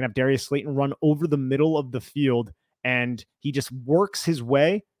 Going to have Darius Slayton run over the middle of the field, and he just works his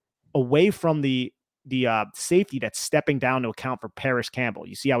way away from the safety that's stepping down to account for Paris Campbell.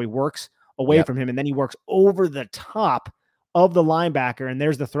 You see how he works away from him, and then he works over the top of the linebacker, and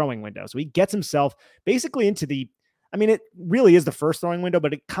there's the throwing window. So he gets himself basically into it really is the first throwing window,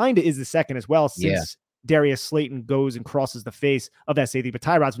 but it kind of is the second as well, since Darius Slayton goes and crosses the face of that safety, but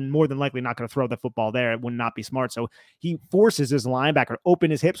Tyrod's more than likely not going to throw the football there. It would not be smart. So he forces his linebacker to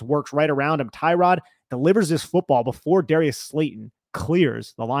open his hips, works right around him. Tyrod delivers this football before Darius Slayton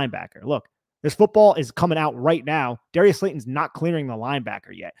clears the linebacker. Look, this football is coming out right now. Darius Slayton's not clearing the linebacker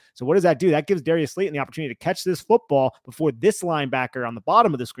yet. So what does that do? That gives Darius Slayton the opportunity to catch this football before this linebacker on the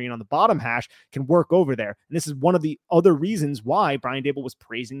bottom of the screen, on the bottom hash, can work over there. And this is one of the other reasons why Brian Daboll was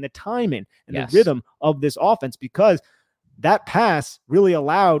praising the timing and the rhythm of this offense, because that pass really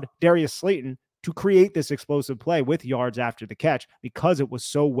allowed Darius Slayton to create this explosive play with yards after the catch because it was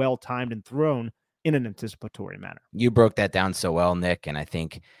so well timed and thrown in an anticipatory manner. You broke that down so well, Nick. And I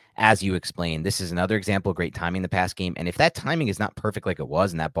think, as you explained, this is another example of great timing in the pass game. And if that timing is not perfect like it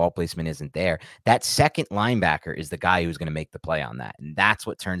was and that ball placement isn't there, that second linebacker is the guy who's going to make the play on that. And that's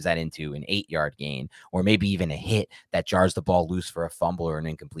what turns that into an 8-yard gain, or maybe even a hit that jars the ball loose for a fumble or an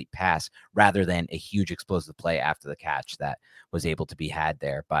incomplete pass, rather than a huge explosive play after the catch that was able to be had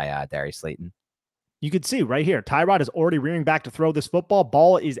there by Darius Slayton. You could see right here, Tyrod is already rearing back to throw this football.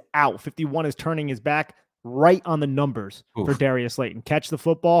 Ball is out. 51 is turning his back, right on the numbers for Darius Slayton. Catch the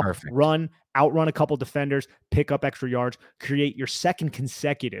football, run, outrun a couple defenders, pick up extra yards, create your second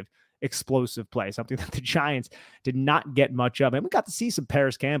consecutive explosive play, something that the Giants did not get much of. And we got to see some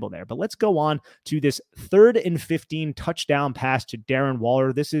Paris Campbell there. But let's go on to this 3rd and 15 touchdown pass to Darren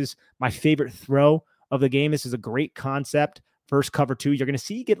Waller. This is my favorite throw of the game. This is a great concept. First cover 2, you're going to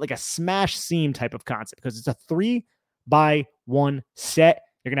see you get like a smash seam type of concept because it's a 3-by-1 set.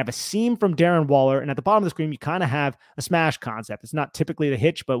 You're going to have a seam from Darren Waller, and at the bottom of the screen, you kind of have a smash concept. It's not typically the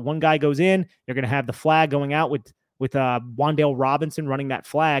hitch, but one guy goes in. You're going to have the flag going out with Wan'Dale Robinson running that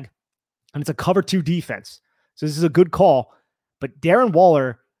flag, and it's a cover 2 defense. So this is a good call. But Darren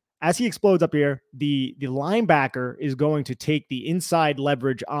Waller, as he explodes up here, the linebacker is going to take the inside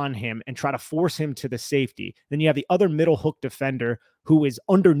leverage on him and try to force him to the safety. Then you have the other middle hook defender who is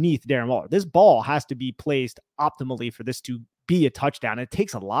underneath Darren Waller. This ball has to be placed optimally for this to be a touchdown. It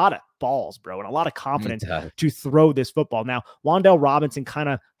takes a lot of balls, bro, and a lot of confidence to throw this football. Now, Wan'Dale Robinson kind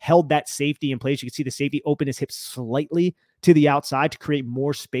of held that safety in place. You can see the safety open his hips slightly to the outside to create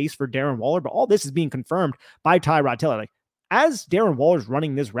more space for Darren Waller. But all this is being confirmed by Tyrod Taylor. Like, as Darren Waller's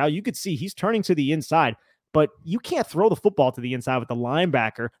running this route, you could see he's turning to the inside, but you can't throw the football to the inside with the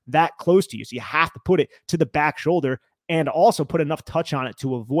linebacker that close to you. So you have to put it to the back shoulder and also put enough touch on it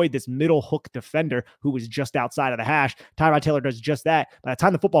to avoid this middle hook defender who was just outside of the hash. Tyrod Taylor does just that. By the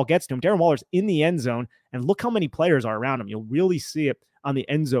time the football gets to him, Darren Waller's in the end zone, and look how many players are around him. You'll really see it on the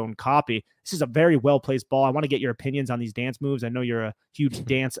end zone copy. This is a very well-placed ball. I want to get your opinions on these dance moves. I know you're a huge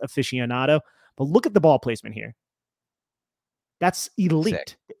dance aficionado, but look at the ball placement here. That's elite.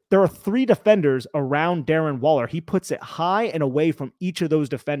 Sick. There are 3 defenders around Darren Waller. He puts it high and away from each of those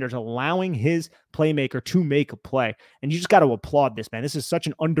defenders, allowing his playmaker to make a play. And you just got to applaud this, man. This is such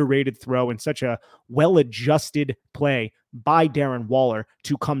an underrated throw and such a well-adjusted play by Darren Waller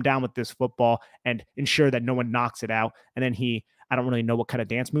to come down with this football and ensure that no one knocks it out. And then I don't really know what kind of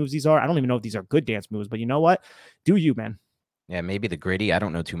dance moves these are. I don't even know if these are good dance moves, but you know what? Do you, man? Yeah, maybe the gritty. I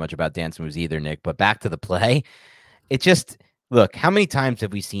don't know too much about dance moves either, Nick, but back to the play. It just... Look, how many times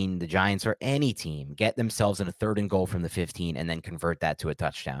have we seen the Giants or any team get themselves in a 3rd and goal from the 15 and then convert that to a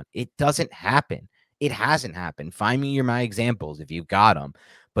touchdown? It doesn't happen. It hasn't happened. Find me my examples if you've got them.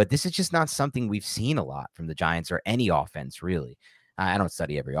 But this is just not something we've seen a lot from the Giants or any offense, really. I don't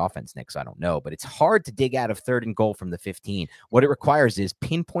study every offense, Nick, so I don't know. But it's hard to dig out of 3rd and goal from the 15. What it requires is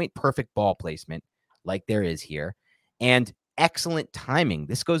pinpoint perfect ball placement, like there is here, and excellent timing.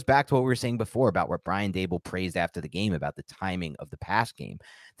 This goes back to what we were saying before about what Brian Daboll praised after the game about the timing of the pass game.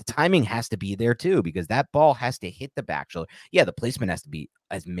 The timing has to be there too, because that ball has to hit the back shoulder. Yeah, the placement has to be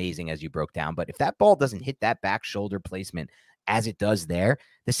as amazing as you broke down, but if that ball doesn't hit that back shoulder placement as it does there,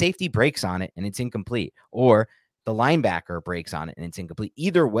 the safety breaks on it and it's incomplete, or the linebacker breaks on it and it's incomplete.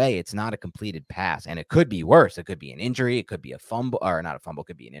 Either way, it's not a completed pass, and it could be worse. It could be an injury. It could be a fumble, or not a fumble. It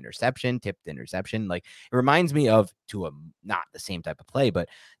could be an interception, tipped interception. Like, it reminds me of, not the same type of play, but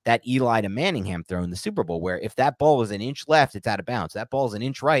that Eli to Manningham throw in the Super Bowl, where if that ball is an inch left, it's out of bounds. That ball is an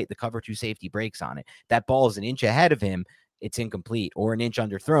inch right, the cover 2 safety breaks on it. That ball is an inch ahead of him, it's incomplete, or an inch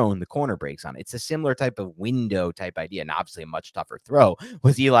underthrown, the corner breaks on it. It's a similar type of window type idea, and obviously a much tougher throw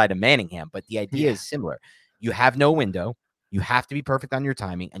was Eli to Manningham, but the idea is similar. You have no window. You have to be perfect on your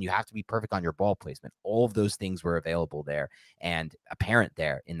timing, and you have to be perfect on your ball placement. All of those things were available there and apparent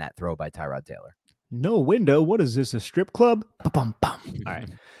there in that throw by Tyrod Taylor. No window. What is this? A strip club? All right.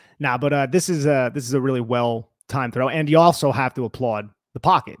 Now, but this is a really well timed throw, and you also have to applaud the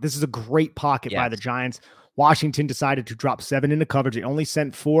pocket. This is a great pocket by the Giants. Washington decided to drop 7 into coverage. They only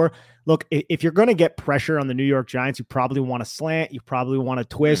sent 4. Look, if you're going to get pressure on the New York Giants, you probably want to slant. You probably want to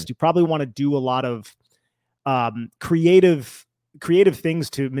twist. You probably want to do a lot of creative things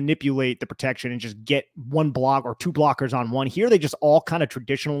to manipulate the protection and just get one block or 2 blockers on one. Here, they just all kind of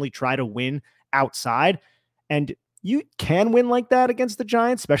traditionally try to win outside. And you can win like that against the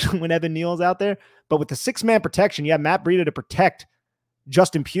Giants, especially when Evan Neal's out there. But with the 6-man protection, you have Matt Breida to protect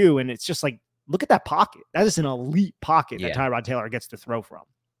Justin Pugh. And it's just like, look at that pocket. That is an elite pocket that Tyrod Taylor gets to throw from.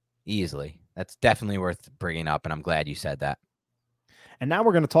 Easily. That's definitely worth bringing up. And I'm glad you said that. And now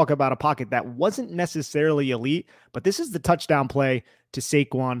we're going to talk about a pocket that wasn't necessarily elite, but this is the touchdown play to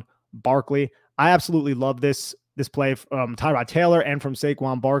Saquon Barkley. I absolutely love this play from Tyrod Taylor and from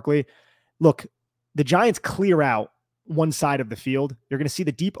Saquon Barkley. Look, the Giants clear out one side of the field. You're going to see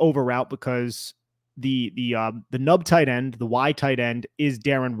the deep over route because the nub tight end, the Y tight end is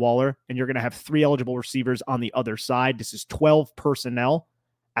Darren Waller, and you're going to have 3 eligible receivers on the other side. This is 12 personnel.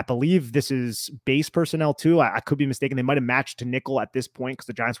 I believe this is base personnel too. I could be mistaken. They might have matched to nickel at this point because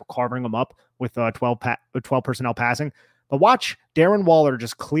the Giants were carving them up with 12 personnel passing. But watch Darren Waller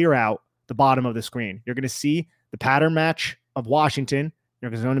just clear out the bottom of the screen. You're going to see the pattern match of Washington.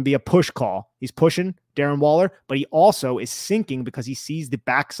 There's going to be a push call. He's pushing Darren Waller, but he also is sinking because he sees the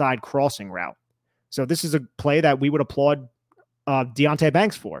backside crossing route. So this is a play that we would applaud Deonte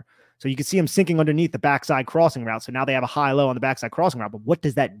Banks for. So you can see him sinking underneath the backside crossing route. So now they have a high-low on the backside crossing route. But what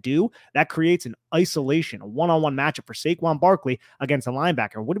does that do? That creates an isolation, a one-on-one matchup for Saquon Barkley against a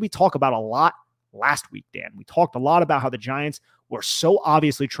linebacker. What did we talk about a lot last week, Dan? We talked a lot about how the Giants were so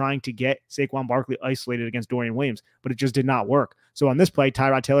obviously trying to get Saquon Barkley isolated against Dorian Williams, but it just did not work. So on this play,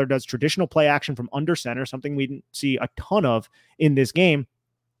 Tyrod Taylor does traditional play action from under center, something we didn't see a ton of in this game.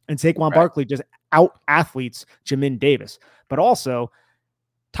 And Saquon Barkley just out-athletes Jamin Davis. But also,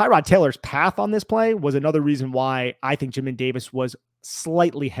 Tyrod Taylor's path on this play was another reason why I think Jamin Davis was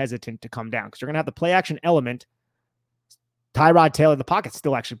slightly hesitant to come down, because you're going to have the play action element. Tyrod Taylor, the pocket's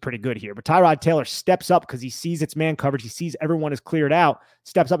still actually pretty good here, but Tyrod Taylor steps up because he sees it's man coverage. He sees everyone is cleared out,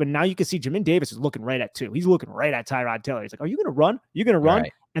 steps up, and now you can see Jamin Davis is looking right at 2. He's looking right at Tyrod Taylor. He's like, are you going to run? You're going to run?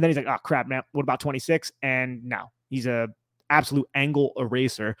 Right. And then he's like, oh, crap, man. What about 26? And no, he's a absolute angle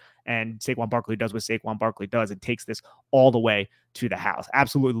eraser, and Saquon Barkley does what Saquon Barkley does and takes this all the way to the house.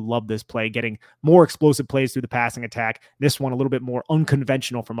 Absolutely love this play, getting more explosive plays through the passing attack. This one a little bit more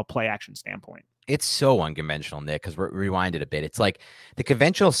unconventional from a play action standpoint. It's so unconventional, Nick, because we're rewinded a bit. It's like the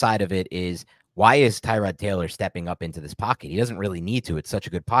conventional side of it is, why is Tyrod Taylor stepping up into this pocket? He doesn't really need to. It's such a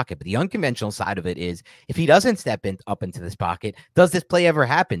good pocket. But the unconventional side of it is, if he doesn't step up into this pocket, does this play ever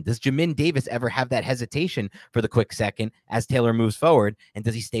happen? Does Jamin Davis ever have that hesitation for the quick second as Taylor moves forward? And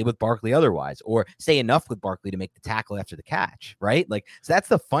does he stay with Barkley otherwise, or stay enough with Barkley to make the tackle after the catch? Right? Like, so that's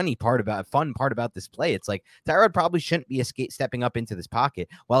the fun part about this play. It's like Tyrod probably shouldn't be stepping up into this pocket.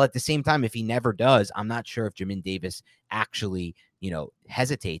 While at the same time, if he never does, I'm not sure if Jamin Davis actually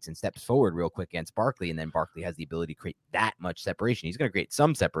hesitates and steps forward real quick against Barkley, and then Barkley has the ability to create that much separation. He's going to create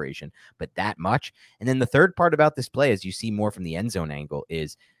some separation, but that much. And then the third part about this play, as you see more from the end zone angle,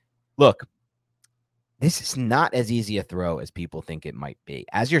 is, look, this is not as easy a throw as people think it might be.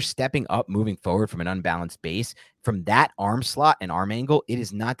 As you're stepping up, moving forward from an unbalanced base, from that arm slot and arm angle, it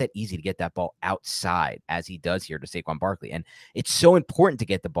is not that easy to get that ball outside as he does here to Saquon Barkley. And it's so important to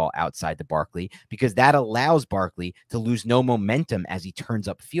get the ball outside to Barkley, because that allows Barkley to lose no momentum as he turns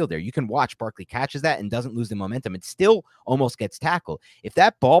up field there. You can watch Barkley catches that and doesn't lose the momentum. It still almost gets tackled. If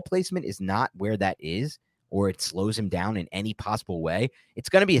that ball placement is not where that is, or it slows him down in any possible way, it's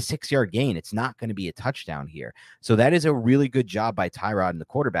going to be a 6-yard gain. It's not going to be a touchdown here. So that is a really good job by Tyrod and the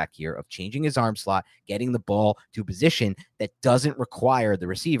quarterback here of changing his arm slot, getting the ball to a position that doesn't require the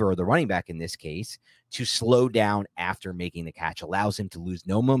receiver, or the running back in this case, to slow down after making the catch, allows him to lose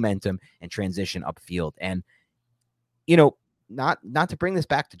no momentum and transition upfield. And, not to bring this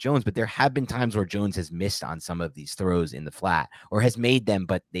back to Jones, but there have been times where Jones has missed on some of these throws in the flat, or has made them,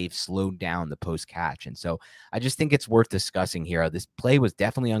 but they've slowed down the post catch. And so I just think it's worth discussing here. This play was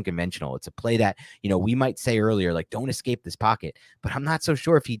definitely unconventional. It's a play that, we might say earlier, like, don't escape this pocket, but I'm not so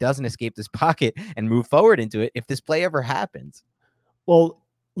sure if he doesn't escape this pocket and move forward into it, if this play ever happens. Well,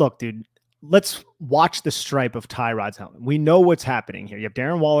 look, dude, let's watch the stripe of Tyrod's helmet. We know what's happening here. You have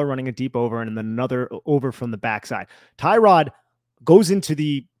Darren Waller running a deep over, and then another over from the backside. Tyrod goes into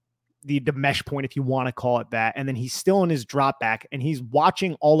the mesh point, if you want to call it that, and then he's still in his drop back, and he's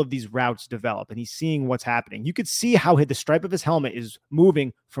watching all of these routes develop, and he's seeing what's happening. You could see how the stripe of his helmet is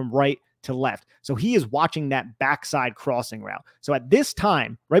moving from right to left. So he is watching that backside crossing route. So at this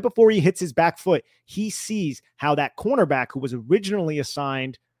time, right before he hits his back foot, he sees how that cornerback, who was originally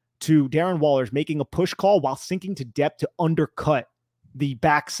assigned to Darren Waller's making a push call while sinking to depth to undercut the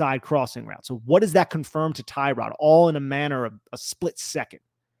backside crossing route. So what does that confirm to Tyrod, all in a manner of a split second?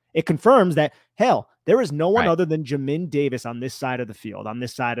 It confirms that, hell, there is no one other than Jamin Davis on this side of the field, on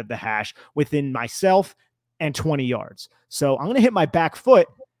this side of the hash, within myself and 20 yards. So I'm going to hit my back foot,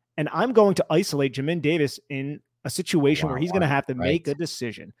 and I'm going to isolate Jamin Davis in a situation where he's going to have to make a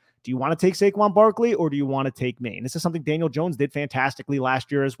decision. Do you want to take Saquon Barkley or do you want to take me? And this is something Daniel Jones did fantastically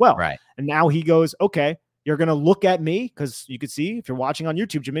last year as well. Right. And now he goes, okay, you're going to look at me, because you could see, if you're watching on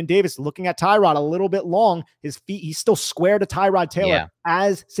YouTube, Jamin Davis looking at Tyrod a little bit long. His feet, he's still square to Tyrod Taylor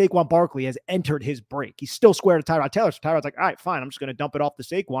as Saquon Barkley has entered his break. He's still square to Tyrod Taylor. So Tyrod's like, all right, fine, I'm just going to dump it off to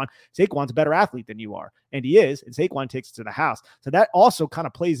Saquon. Saquon's a better athlete than you are. And he is. And Saquon takes it to the house. So that also kind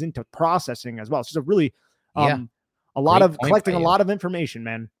of plays into processing as well. It's just a really, a lot of collecting a lot of information,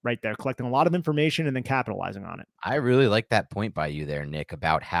 man, right there, collecting a lot of information and then capitalizing on it. I really like that point by you there, Nick,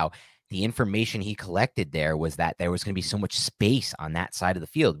 about how the information he collected there was that there was going to be so much space on that side of the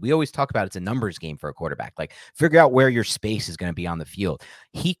field. We always talk about it's a numbers game for a quarterback. Like, figure out where your space is going to be on the field.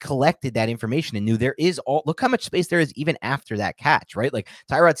 He collected that information and knew there is look how much space there is even after that catch, right? Like,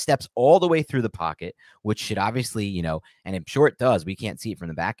 Tyrod steps all the way through the pocket, which should obviously, and I'm sure it does. We can't see it from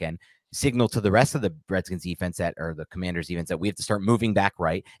the back end. Signal to the rest of the Redskins defense or the Commanders defense that we have to start moving back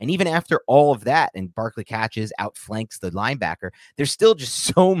right. And even after all of that, and Barkley catches, outflanks the linebacker, there's still just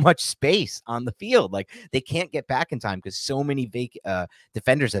so much space on the field. Like, they can't get back in time because so many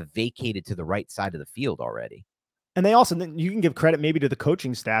defenders have vacated to the right side of the field already. And they also, you can give credit maybe to the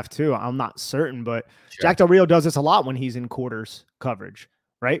coaching staff too. I'm not certain, but Jack Del Rio does this a lot when he's in quarters coverage.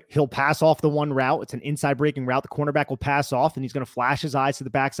 Right? He'll pass off the one route. It's an inside breaking route. The cornerback will pass off, and he's going to flash his eyes to the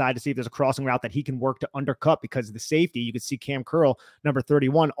backside to see if there's a crossing route that he can work to undercut, because the safety, you could see Cam Curl, number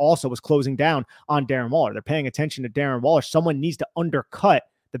 31, also was closing down on Darren Waller. They're paying attention to Darren Waller. Someone needs to undercut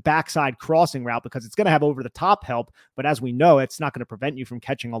the backside crossing route because it's going to have over the top help. But as we know, it's not going to prevent you from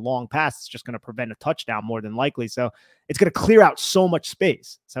catching a long pass. It's just going to prevent a touchdown more than likely. So it's going to clear out so much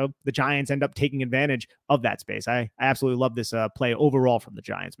space. So the Giants end up taking advantage of that space. I absolutely love this play overall from the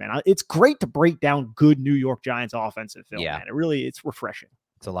Giants, man. It's great to break down good New York Giants offensive film, man. It's refreshing.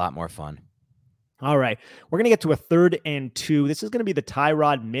 It's a lot more fun. All right, we're going to get to a 3rd and 2. This is going to be the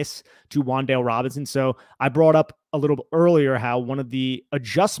Tyrod miss to Wan'Dale Robinson. So I brought up a little bit earlier how one of the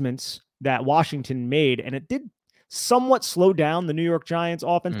adjustments that Washington made, and it did somewhat slow down the New York Giants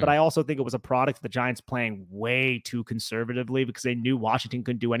offense, but I also think it was a product of the Giants playing way too conservatively because they knew Washington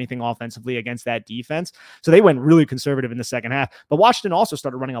couldn't do anything offensively against that defense. So they went really conservative in the second half. But Washington also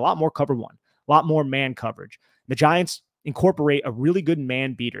started running a lot more cover one, a lot more man coverage. The Giants incorporate a really good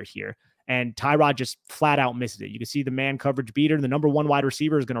man beater here, and Tyrod just flat out misses it. You can see the man coverage beater. The number 1 wide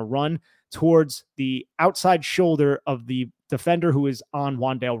receiver is going to run towards the outside shoulder of the defender who is on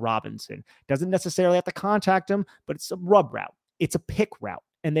Wan'Dale Robinson. Doesn't necessarily have to contact him, but it's a rub route. It's a pick route.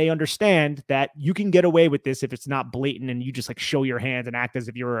 And they understand that you can get away with this if it's not blatant and you just like show your hands and act as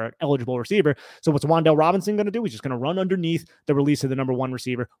if you're an eligible receiver. So what's Wan'Dale Robinson going to do? He's just going to run underneath the release of the number 1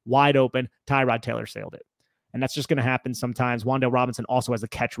 receiver, wide open. Tyrod Taylor sailed it. And that's just going to happen sometimes. Wan'Dale Robinson also has a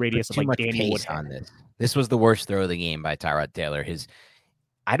catch radius of like Danny Wood on this. This was the worst throw of the game by Tyrod Taylor.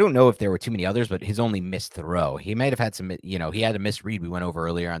 I don't know if there were too many others, but his only missed throw. He might have had some, he had a misread. We went over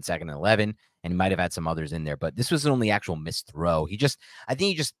earlier on 2nd and 11, and he might have had some others in there, but this was the only actual missed throw. I think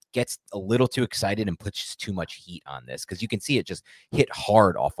he just gets a little too excited and puts too much heat on this because you can see it just hit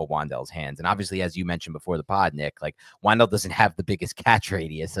hard off of Wan'Dale's hands. And obviously, as you mentioned before the pod, Nick, like Wan'Dale doesn't have the biggest catch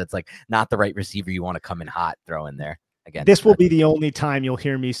radius. So it's like not the right receiver you want to come in hot throwing there. Again, this will be the only time you'll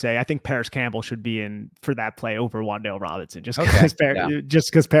hear me say I think Paris Campbell should be in for that play over Wan'Dale Robinson, just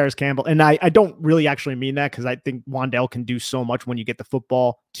because Paris Campbell, and I don't really actually mean that because I think Wan'Dale can do so much when you get the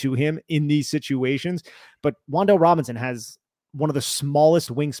football to him in these situations. But Wan'Dale Robinson has one of the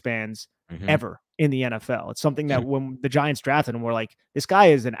smallest wingspans ever in the NFL. It's something that when the Giants drafted him, we're like, this guy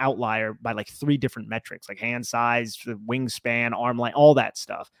is an outlier by like 3 different metrics, like hand size, wingspan, arm length, all that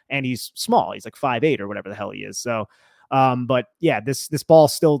stuff. And he's small. He's like 5'8" or whatever the hell he is. So but yeah, this ball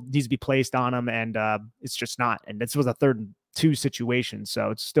still needs to be placed on him, and it's just not. And this was a 3rd and 2 situation,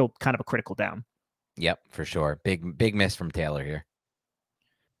 so it's still kind of a critical down. Yep, for sure. Big miss from Taylor here.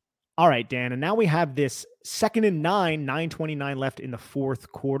 All right, Dan, and now we have this 2nd and 9:29 left in the 4th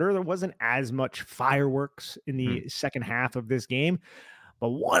quarter. There wasn't as much fireworks in the second half of this game, but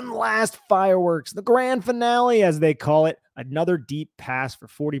one last fireworks, the grand finale, as they call it, another deep pass for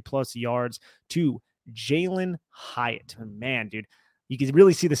 40+ yards to Jalen Hyatt. Man, dude, you can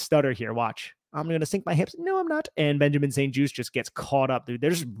really see the stutter here. Watch. I'm going to sink my hips. No, I'm not. And Benjamin St. Juste just gets caught up, dude.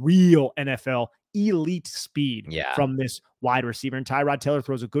 There's real NFL elite speed from this wide receiver. And Tyrod Taylor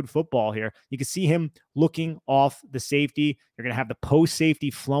throws a good football here. You can see him looking off the safety. You're going to have the post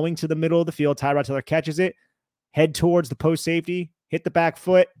safety flowing to the middle of the field. Tyrod Taylor catches it, head towards the post safety, hit the back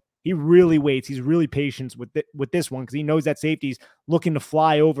foot. He really waits. He's really patient with this one because he knows that safety's looking to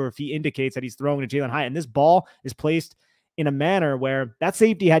fly over if he indicates that he's throwing to Jalen Hyatt. And this ball is placed in a manner where that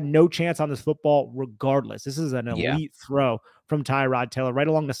safety had no chance on this football regardless. This is an elite throw from Tyrod Taylor right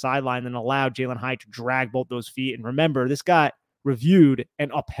along the sideline and allowed Jalen Hyatt to drag both those feet. And remember, this got reviewed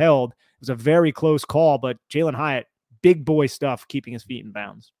and upheld. It was a very close call, but Jalen Hyatt, big boy stuff, keeping his feet in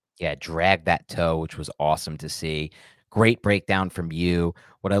bounds. Yeah, drag that toe, which was awesome to see. Great breakdown from you.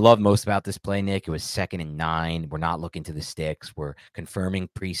 What I love most about this play, Nick, it was 2nd and 9. We're not looking to the sticks. We're confirming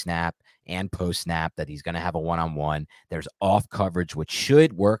pre-snap and post-snap that he's going to have a one-on-one. There's off coverage, which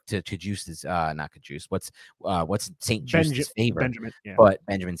should work to Cajuste's, not Cajuste. What's St. Juste's favor?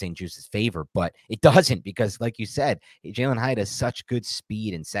 Benjamin St. Juste's favor. But it doesn't because, like you said, Jalen Hyatt has such good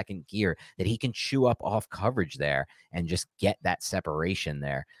speed in second gear that he can chew up off coverage there and just get that separation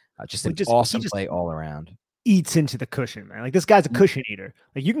there. Just an awesome play all around. Eats into the cushion, man. Like, this guy's a cushion eater.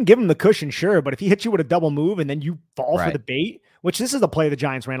 Like, you can give him the cushion, sure, but if he hits you with a double move and then you fall for the bait, which this is the play the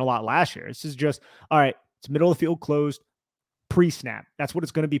Giants ran a lot last year. This is just, all right, it's middle of the field closed, pre-snap. That's what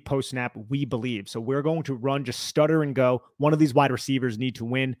it's going to be post-snap, we believe. So we're going to run, just stutter and go. One of these wide receivers need to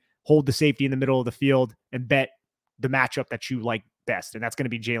win, hold the safety in the middle of the field, and bet the matchup that you like best. And that's going to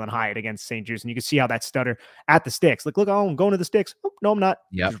be Jalen Hyatt against St. Juice. And you can see how that stutter at the sticks. Look, oh, I'm going to the sticks. Oh, no, I'm not.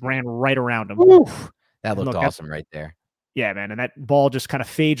 Just ran right around him. Oof. That looked awesome right there. Yeah, man. And that ball just kind of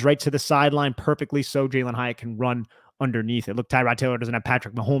fades right to the sideline perfectly so Jalen Hyatt can run underneath it. Look, Tyrod Taylor doesn't have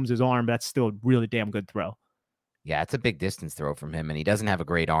Patrick Mahomes' arm, but that's still a really damn good throw. Yeah, it's a big distance throw from him, and he doesn't have a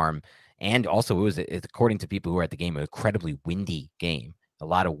great arm. And also, it was, according to people who were at the game, an incredibly windy game. A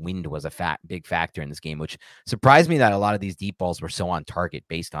lot of wind was a big factor in this game, which surprised me that a lot of these deep balls were so on target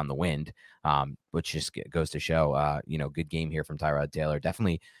based on the wind, which just goes to show, good game here from Tyrod Taylor.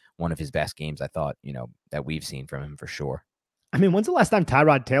 Definitely one of his best games, I thought, that we've seen from him for sure. I mean, when's the last time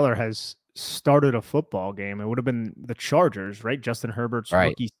Tyrod Taylor has started a football game? It would have been the Chargers, right? Justin Herbert's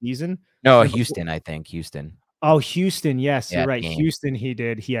rookie season. No, Houston, I think. Houston. Oh, Houston. Yes, you're right. Game. Houston, he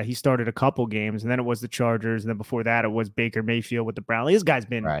did. Yeah, he started a couple games, and then it was the Chargers. And then before that, it was Baker Mayfield with the Browns. This guy's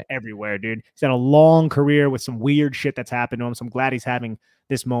been everywhere, dude. He's had a long career with some weird shit that's happened to him. So I'm glad he's having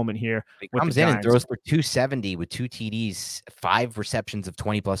this moment here. He comes in and throws for 270 with 2 TDs, 5 receptions of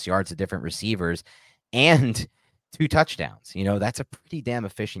 20-plus yards to different receivers, and 2 touchdowns. That's a pretty damn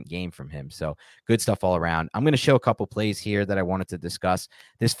efficient game from him. So good stuff all around. I'm going to show a couple plays here that I wanted to discuss.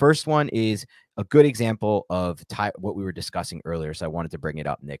 This first one is a good example of what we were discussing earlier. So I wanted to bring it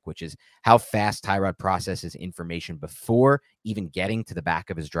up, Nick, which is how fast Tyrod processes information before even getting to the back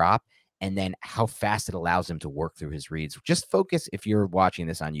of his drop, and then how fast it allows him to work through his reads. Just focus, if you're watching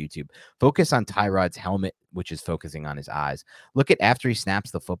this on YouTube, focus on Tyrod's helmet, which is focusing on his eyes. Look at after he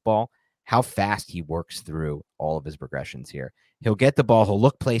snaps the football, how fast he works through all of his progressions here. He'll get the ball. He'll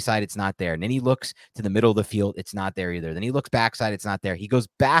look play side. It's not there. And then he looks to the middle of the field. It's not there either. Then he looks backside. It's not there. He goes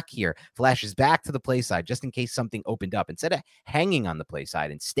back here, flashes back to the play side just in case something opened up. Instead of hanging on the play side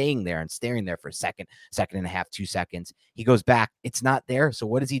and staying there and staring there for a second and a half, 2 seconds, he goes back. It's not there. So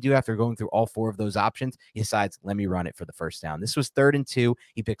what does he do after going through all 4 of those options? He decides, let me run it for the first down. This was 3rd and 2.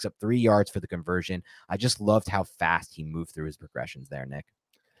 He picks up 3 yards for the conversion. I just loved how fast he moved through his progressions there, Nick.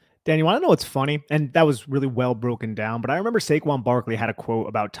 Dan, you want to know what's funny? And that was really well broken down. But I remember Saquon Barkley had a quote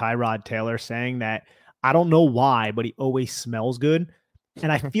about Tyrod Taylor saying that, I don't know why, but he always smells good.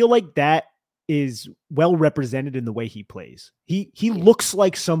 And I feel like that is well represented in the way he plays. He looks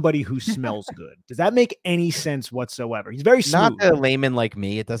like somebody who smells good. Does that make any sense whatsoever? He's very smooth. Not to a layman like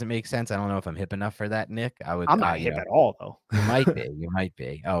me, it doesn't make sense. I don't know if I'm hip enough for that, Nick. I'm not hip at all, though. You might be. You might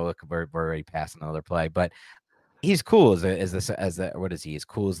be. Oh, look, we're already past another play, but he's cool as what is he? As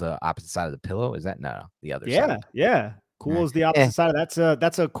cool as the opposite side of the pillow? Is that the other side? Yeah. Cool as the opposite side.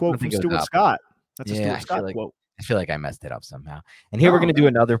 That's a quote from Stuart Scott. That's a Stuart Scott quote. I feel like I messed it up somehow. And here we're going to do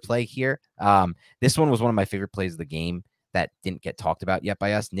another play here. This one was one of my favorite plays of the game that didn't get talked about yet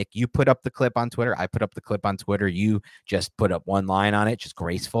by us. Nick, you put up the clip on Twitter. I put up the clip on Twitter. You just put up one line on it, just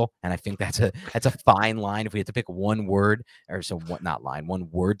graceful. And I think that's a fine line. If we had to pick one word one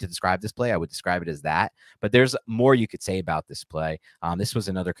word to describe this play, I would describe it as that. But there's more you could say about this play. This was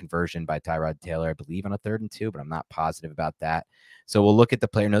another conversion by Tyrod Taylor, I believe on a 3rd and 2, but I'm not positive about that. So we'll look at the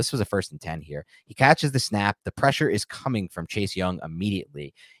player. No, this was a 1st and 10 here. He catches the snap. The pressure is coming from Chase Young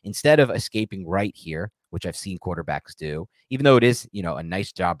immediately. Instead of escaping right here, which I've seen quarterbacks do, even though it is, a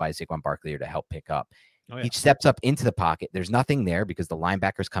nice job by Saquon Barkley to help pick up. Oh, yeah. He steps up into the pocket. There's nothing there because the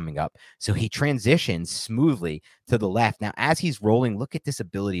linebacker's coming up. So he transitions smoothly to the left. Now, as he's rolling, look at this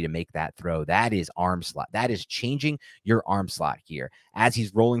ability to make that throw. That is arm slot. That is changing your arm slot here. As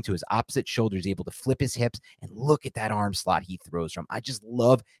he's rolling to his opposite shoulder, he's able to flip his hips, and look at that arm slot he throws from. I just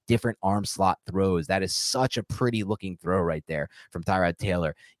love different arm slot throws. That is such a pretty looking throw right there from Tyrod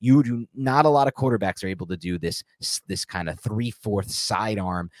Taylor. Not a lot of quarterbacks are able to do this kind of 3/4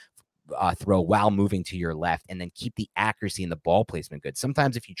 sidearm throw while moving to your left, and then keep the accuracy and the ball placement good.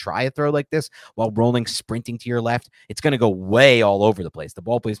 Sometimes if you try a throw like this while rolling, sprinting to your left, it's going to go way all over the place. The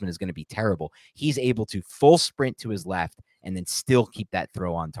ball placement is going to be terrible. He's able to full sprint to his left and then still keep that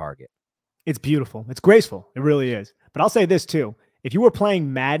throw on target. It's beautiful. It's graceful. It really is. But I'll say this too. If you were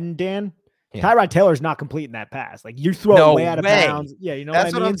playing Madden, Dan, Tyrod Taylor's not completing that pass. Like, you throw it way out of bounds. Yeah, you know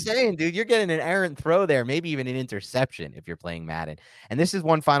that's what I mean? I'm saying, dude. You're getting an errant throw there, maybe even an interception if you're playing Madden. And this is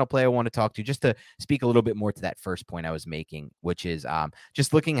one final play I want to talk to, just to speak a little bit more to that first point I was making, which is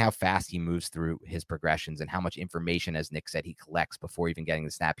just looking how fast he moves through his progressions and how much information, as Nick said, he collects before even getting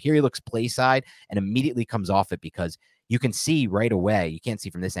the snap. Here he looks play side and immediately comes off it because you can see right away. You can't see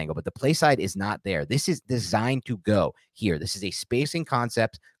from this angle, but the play side is not there. This is designed to go here. This is a spacing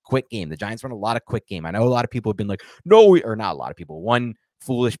concept, quick game. The Giants run a lot of quick game. I know a lot of people have been like, no, or not a lot of people. One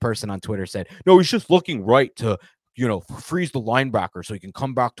foolish person on Twitter said, no, he's just looking right to, freeze the linebacker so he can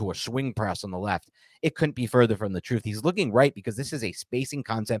come back to a swing press on the left. It couldn't be further from the truth. He's looking right because this is a spacing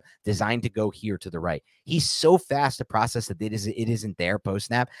concept designed to go here to the right. He's so fast to process that it isn't there post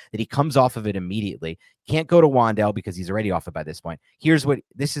snap that he comes off of it immediately. Can't go to Wan'Dale because he's already off it by this point.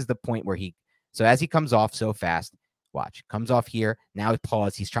 This is the point where so as he comes off so fast, watch, comes off here. Now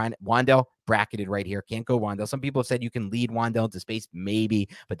pause. He's trying to, Wan'Dale bracketed right here. Can't go Wan'Dale. Some people have said you can lead Wan'Dale into space, maybe,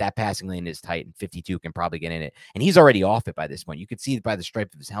 but that passing lane is tight and 52 can probably get in it. And he's already off it by this point. You could see it by the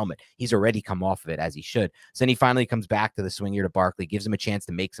stripe of his helmet. He's already come off of it as he should. So then he finally comes back to the swing here to Barkley, gives him a chance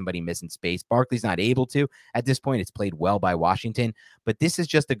to make somebody miss in space. Barkley's not able to at this point. It's played well by Washington, but this is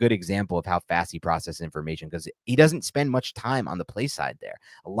just a good example of how fast he processes information because he doesn't spend much time on the play side there.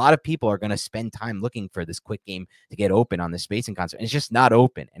 A lot of people are going to spend time looking for this quick game to get open on the spacing concept. And it's just not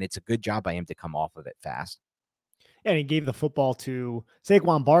open. And it's a good job by him to come off of it fast. And he gave the football to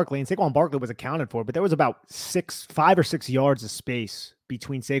Saquon Barkley, and Saquon Barkley was accounted for, but there was about 5 or 6 yards of space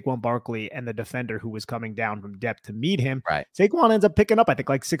between Saquon Barkley and the defender who was coming down from depth to meet him. Right. Saquon ends up picking up, I think,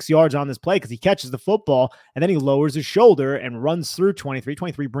 like 6 yards on this play because he catches the football and then he lowers his shoulder and runs through 23.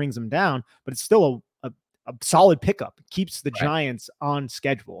 23 brings him down, but it's still a solid pickup. It keeps the Giants on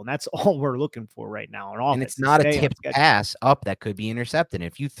schedule, and that's all we're looking for right now. And it's not a tipped pass up that could be intercepted. And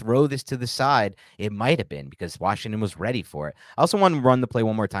if you throw this to the side, it might have been because Washington was ready for it. I also want to run the play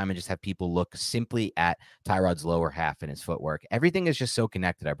one more time and just have people look simply at Tyrod's lower half and his footwork. Everything is just so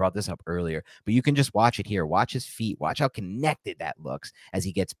connected. I brought this up earlier, but you can just watch it here. Watch his feet. Watch how connected that looks as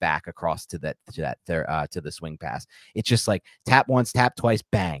he gets back across to the swing pass. It's just like tap once, tap twice,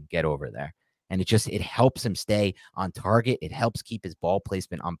 bang, get over there. And it helps him stay on target. It helps keep his ball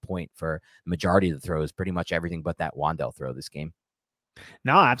placement on point for the majority of the throws, pretty much everything but that Wan'Dale throw this game.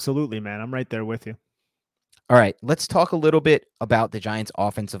 No, absolutely, man. I'm right there with you. All right, let's talk a little bit about the Giants'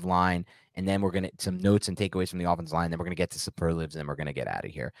 offensive line, and then we're going to some notes and takeaways from the offensive line. Then we're going to get to superlatives, and then we're going to get out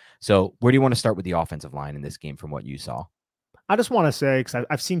of here. So where do you want to start with the offensive line in this game from what you saw? I just want to say, because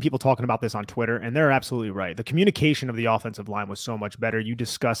I've seen people talking about this on Twitter, and they're absolutely right. The communication of the offensive line was so much better. You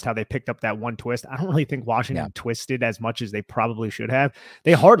discussed how they picked up that one twist. I don't really think Washington twisted as much as they probably should have.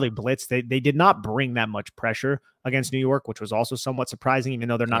 They hardly blitzed. They did not bring that much pressure against New York, which was also somewhat surprising, even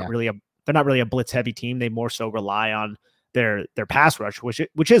though they're not really a blitz heavy team. They more so rely on their pass rush,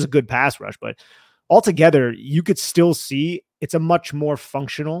 which is a good pass rush. But altogether, you could still see it's a much more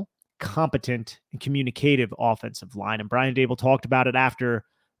functional, competent, and communicative offensive line. And Brian Dable talked about it after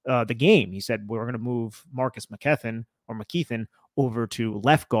the game. He said, we're going to move Marcus McKethan over to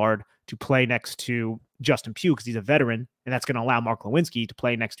left guard to play next to Justin Pugh because he's a veteran, and that's going to allow Mark Lewinsky to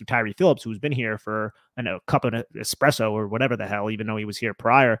play next to Tyree Phillips, who's been here for a cup of espresso or whatever the hell, even though he was here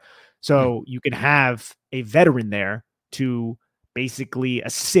prior. So you can have a veteran there to basically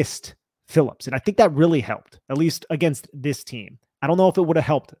assist Phillips. And I think that really helped, at least against this team. I don't know if it would have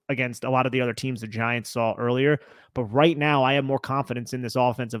helped against a lot of the other teams the Giants saw earlier, but right now I have more confidence in this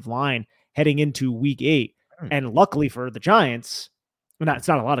offensive line heading into week 8. And luckily for the Giants, it's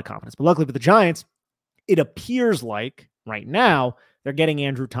not a lot of confidence, but luckily for the Giants, it appears like right now they're getting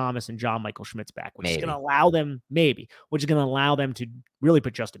Andrew Thomas and John Michael Schmitz back, which is going to allow them to really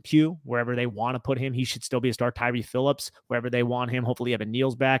put Justin Pugh wherever they want to put him. He should still be a star. Tyree Phillips, wherever they want him. Hopefully Evan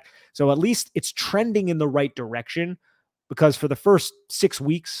Neal's back. So at least it's trending in the right direction. because for the first 6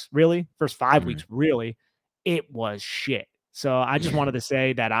 weeks, really, first 5 Mhm. weeks, really, it was shit. So I just wanted to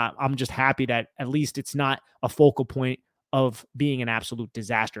say that I'm just happy that at least it's not a focal point of being an absolute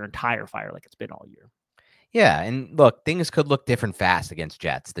disaster and tire fire like it's been all year. Yeah, and look, things could look different fast against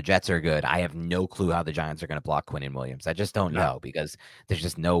Jets. The Jets are good. I have no clue how the Giants are going to block Quinnen Williams. I just don't No. know because there's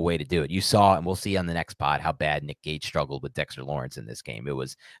just no way to do it. You saw, and we'll see on the next pod, how bad Nick Gage struggled with Dexter Lawrence in this game. It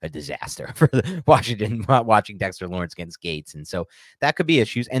was a disaster for Washington watching Dexter Lawrence against Gates. And so that could be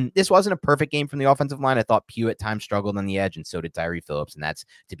issues. And this wasn't a perfect game from the offensive line. I thought Pugh at times struggled on the edge, and so did Tyree Phillips. And that's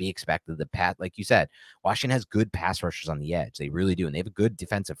to be expected. The path, like you said, Washington has good pass rushers on the edge. They really do. And they have a good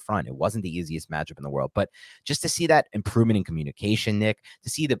defensive front. It wasn't the easiest matchup in the world. But just to see that improvement in communication, Nick,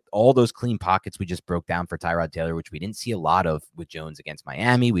 to see all those clean pockets we just broke down for Tyrod Taylor, which we didn't see a lot of with Jones against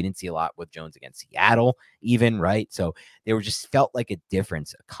Miami. We didn't see a lot with Jones against Seattle even, right? So they were just felt like a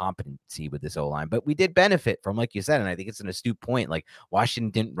difference, a competency with this O-line. But we did benefit from, like you said, and I think it's an astute point, like Washington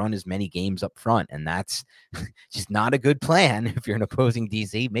didn't run as many games up front, and that's just not a good plan if you're an opposing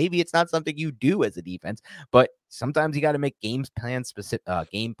DC. Maybe it's not something you do as a defense, but sometimes you got to make game plan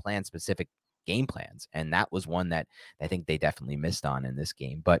specific game plans. And that was one that I think they definitely missed on in this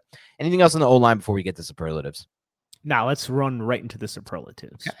game. But anything else on the O-line before we get to superlatives? Now let's run right into the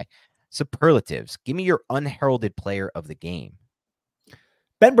superlatives. Okay. Superlatives. Give me your unheralded player of the game.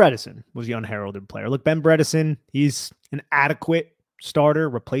 Ben Bredeson was the unheralded player. Look, Ben Bredeson, he's an adequate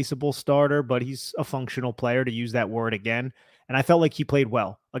starter, replaceable starter, but he's a functional player, to use that word again. And I felt like he played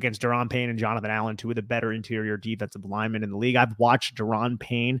well against Daron Payne and Jonathan Allen, two of the better interior defensive linemen in the league. I've watched Daron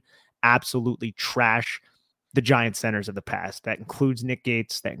Payne absolutely trash the Giant centers of the past. That includes Nick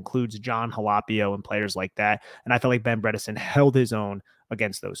Gates, that includes John Halapio and players like that. And I felt like Ben Bredeson held his own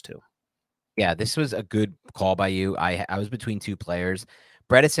against those two. Yeah, this was a good call by you. I was between two players.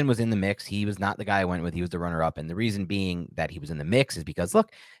 Bredesen was in the mix. He was not the guy I went with. He was the runner-up. And the reason being that he was in the mix is because,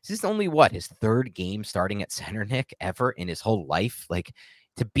 look, this is only his third game starting at center, Nick, ever in his whole life. Like,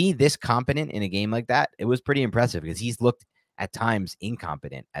 to be this competent in a game like that, it was pretty impressive because he's looked at times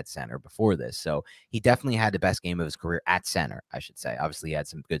incompetent at center before this. So he definitely had the best game of his career at center, I should say. Obviously, he had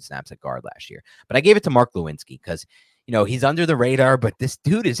some good snaps at guard last year. But I gave it to Mark Lewinsky because, you know, he's under the radar, but this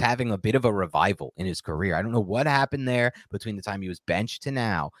dude is having a bit of a revival in his career. I don't know what happened there between the time he was benched to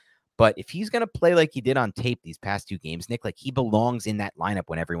now. But if he's going to play like he did on tape these past two games, Nick, like he belongs in that lineup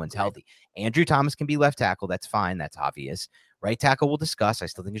when everyone's healthy. Andrew Thomas can be left tackle. That's fine. That's obvious. Right tackle we'll discuss. I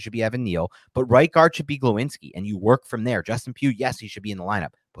still think it should be Evan Neal. But right guard should be Glowinski, and you work from there. Justin Pugh, yes, he should be in the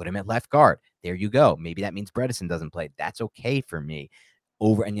lineup. Put him at left guard. There you go. Maybe that means Bredesen doesn't play. That's okay for me.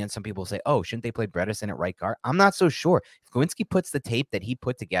 And then some people say, oh, shouldn't they play Bredesen at right guard? I'm not so sure. If Glowinski puts the tape that he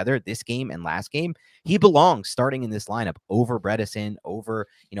put together this game and last game, he belongs starting in this lineup over Bredesen, over,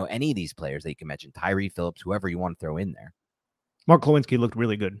 you know, any of these players that you can mention, Tyree Phillips, whoever you want to throw in there. Mark Glowinski looked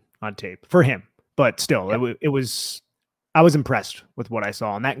really good on tape for him, but still, Yep. I was impressed with what I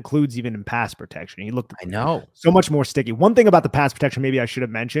saw, and that includes even in pass protection. He looked so much more sticky. One thing about the pass protection, maybe I should have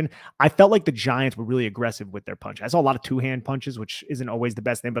mentioned, I felt like the Giants were really aggressive with their punch. I saw a lot of two-hand punches, which isn't always the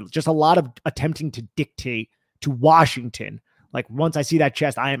best thing, but just a lot of attempting to dictate to Washington. Like, once I see that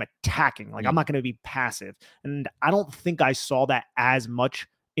chest, I am attacking. Like, I'm not going to be passive. And I don't think I saw that as much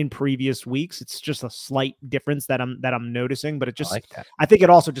in previous weeks. It's just a slight difference that I'm noticing, but it just, I think it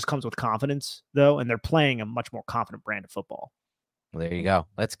also just comes with confidence though. And they're playing a much more confident brand of football. Well, there you go.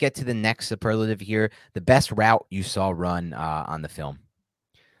 Let's get to the next superlative here. The best route you saw run on the film.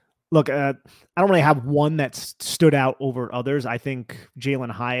 Look, I don't really have one that stood out over others. I think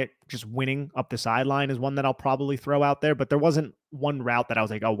Jalen Hyatt just winning up the sideline is one that I'll probably throw out there, but there wasn't one route that I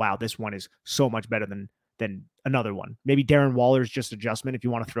was like, oh wow, this one is so much better than another one. Maybe Darren Waller's just adjustment. If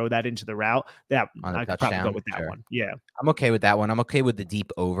you want to throw that into the route, that I could probably go with that one. Yeah. I'm okay with that one. I'm okay with the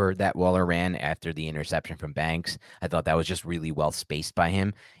deep over that Waller ran after the interception from Banks. I thought that was just really well spaced by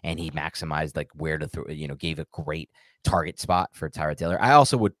him, and he maximized like where to throw, you know, gave a great target spot for Tyrod Taylor. I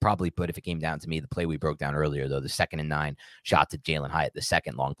also would probably put, if it came down to me, the play we broke down earlier, though, the 2nd and 9 shot to Jalen Hyatt, the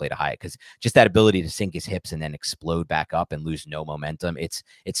second long play to Hyatt, because just that ability to sink his hips and then explode back up and lose no momentum. It's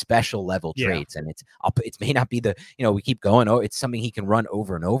special level traits, and it may not be the, you know, we keep going, oh, it's something he can run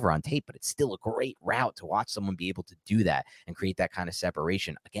over and over on tape, but it's still a great route to watch someone be able to do that and create that kind of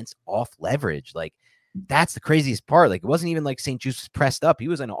separation against off leverage. Like, that's the craziest part. Like, it wasn't even like St. Juice was pressed up. He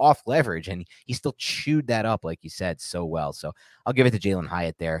was an off leverage, and he still chewed that up, like you said, so well. So I'll give it to Jalen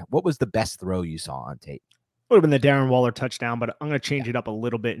Hyatt there. What was the best throw you saw on tape? Would have been the Darren Waller touchdown, but I'm going to change it up a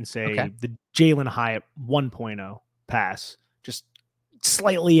little bit and say the Jalen Hyatt 1.0 pass, just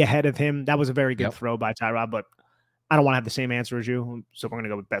slightly ahead of him. That was a very good throw by Tyrod, but I don't want to have the same answer as you, so we're going to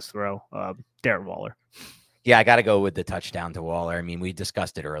go with best throw, Darren Waller. Yeah, I got to go with the touchdown to Waller. I mean, we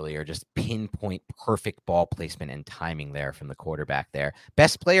discussed it earlier, just pinpoint perfect ball placement and timing there from the quarterback there.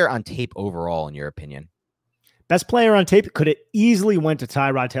 Best player on tape overall, in your opinion? Best player on tape could have easily went to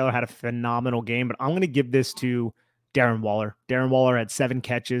Tyrod Taylor, had a phenomenal game, but I'm going to give this to Darren Waller. Darren Waller had 7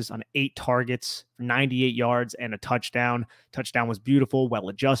 catches on 8 targets, 98 yards, and a touchdown. Touchdown was beautiful, well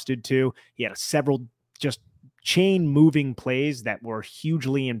adjusted too. He had several just chain moving plays that were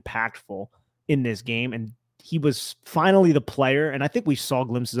hugely impactful in this game. And he was finally the player. And I think we saw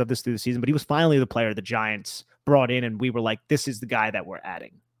glimpses of this through the season, but he was finally the player the Giants brought in. And we were like, this is the guy that we're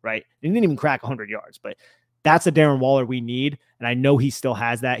adding, right? And he didn't even crack 100 yards, but that's a Darren Waller we need. And I know he still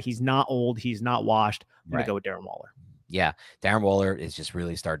has that. He's not old. He's not washed. I'm going to go with Darren Waller. Yeah. Darren Waller is just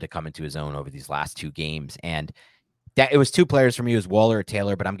really started to come into his own over these last 2 games. And that it was 2 players for me. It was Waller or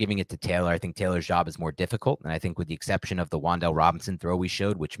Taylor, but I'm giving it to Taylor. I think Taylor's job is more difficult. And I think with the exception of the Wan'Dale Robinson throw we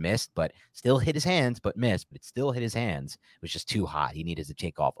showed, which missed, but still hit his hands, but missed, but it still hit his hands. It was just too hot. He needed to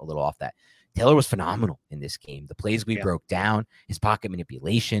take off a little off that. Taylor was phenomenal in this game. The plays we broke down, his pocket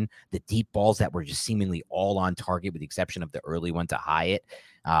manipulation, the deep balls that were just seemingly all on target with the exception of the early one to Hyatt.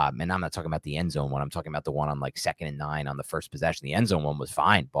 And I'm not talking about the end zone one. I'm talking about the one on like 2nd and 9 on the first possession. The end zone one was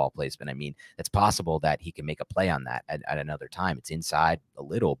fine ball placement. I mean, it's possible that he can make a play on that at another time. It's inside a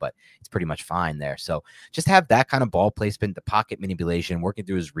little, but it's pretty much fine there. So just have that kind of ball placement, the pocket manipulation, working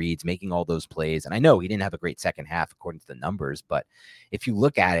through his reads, making all those plays. And I know he didn't have a great second half according to the numbers, but if you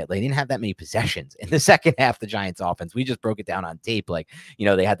look at it, they didn't have that many possessions in the second half, the Giants offense. We just broke it down on tape. Like,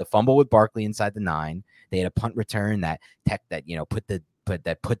 they had the fumble with Barkley inside the 9. They had a punt return that put the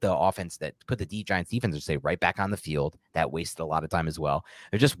Giants defense, to say, right back on the field. That wasted a lot of time as well.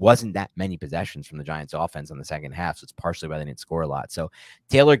 There just wasn't that many possessions from the Giants offense on the second half. So it's partially why they didn't score a lot. So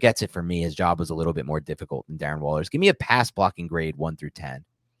Taylor gets it for me. His job was a little bit more difficult than Darren Waller's. Give me a pass blocking grade 1 through 10.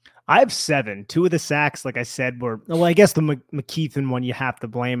 I have 7. 2 of the sacks, like I said, were, well, I guess the McKeithen one you have to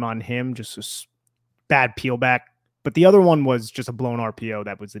blame on him, just a bad peel back. But the other one was just a blown RPO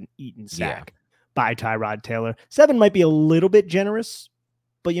that was an eaten sack by Tyrod Taylor. 7 might be a little bit generous,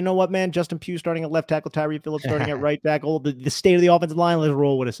 but you know what, man? Justin Pugh starting at left tackle, Tyree Phillips starting at right tackle, the state of the offensive line, let's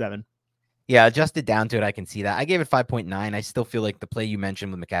roll with a 7. Yeah, adjusted down to it, I can see that. I gave it 5.9. I still feel like the play you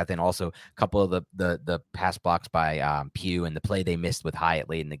mentioned with McCaffrey and also a couple of the pass blocks by Pugh and the play they missed with Hyatt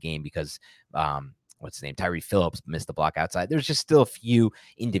late in the game because what's his name? Tyree Phillips missed the block outside. There's just still a few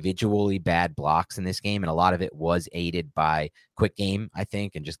individually bad blocks in this game, and a lot of it was aided by quick game, I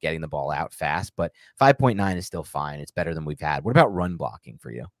think, and just getting the ball out fast. But 5.9 is still fine. It's better than we've had. What about run blocking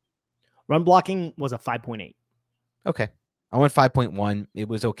for you? Run blocking was a 5.8. Okay. I went 5.1. It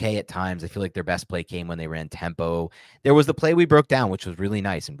was okay at times. I feel like their best play came when they ran tempo. There was the play we broke down, which was really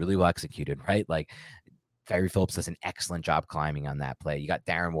nice and really well executed, right? Like Tyree Phillips does an excellent job climbing on that play. You got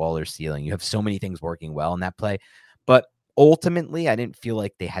Darren Waller stealing. You have so many things working well in that play. But ultimately, I didn't feel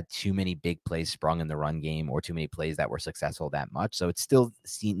like they had too many big plays sprung in the run game or too many plays that were successful that much. So it still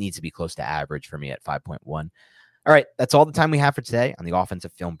needs to be close to average for me at 5.1. All right, that's all the time we have for today on the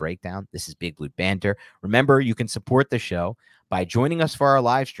Offensive Film Breakdown. This is Big Blue Banter. Remember, you can support the show by joining us for our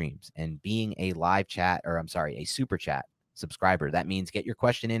live streams and being a a super chat subscriber. That means get your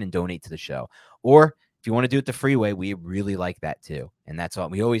question in and donate to the show. Or if you want to do it the free way, we really like that too. And that's all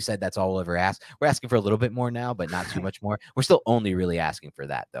we always said. That's all we'll ever ask. We're asking for a little bit more now, but not too much more. We're still only really asking for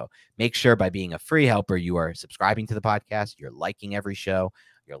that, though. Make sure by being a free helper, you are subscribing to the podcast. You're liking every show.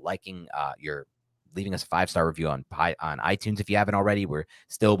 You're leaving us a 5-star review on iTunes if you haven't already. We're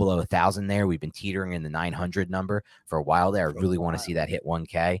still below 1,000 there. We've been teetering in the 900 number for a while there. I really want to see that hit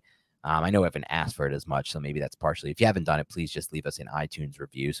 1K. I know I haven't asked for it as much, so maybe that's partially. If you haven't done it, please just leave us an iTunes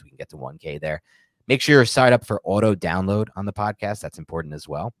review so we can get to 1K there. Make sure you're signed up for auto download on the podcast. That's important as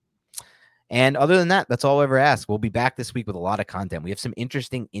well. And other than that, that's all I ever ask. We'll be back this week with a lot of content. We have some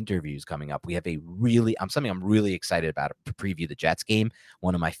interesting interviews coming up. We have something I'm really excited about to preview the Jets game.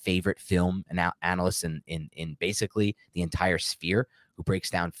 One of my favorite film analysts in basically the entire sphere who breaks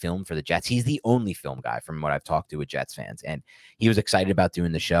down film for the Jets. He's the only film guy from what I've talked to with Jets fans. And he was excited about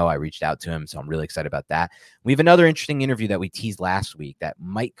doing the show. I reached out to him, so I'm really excited about that. We have another interesting interview that we teased last week that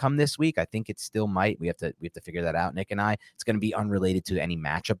might come this week. I think it still might. We have to figure that out, Nick and I. It's going to be unrelated to any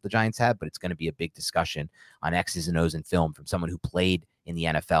matchup the Giants have, but it's going to be a big discussion on X's and O's in film from someone who played in the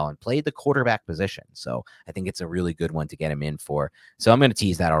NFL and played the quarterback position. So I think it's a really good one to get him in for. So I'm going to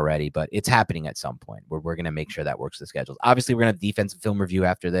tease that already, but it's happening at some point where we're going to make sure that works the schedules. Obviously, we're going to have defensive film review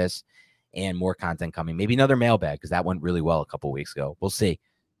after this and more content coming. Maybe another mailbag because that went really well a couple weeks ago. We'll see.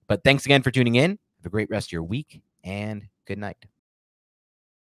 But thanks again for tuning in. Have a great rest of your week and good night.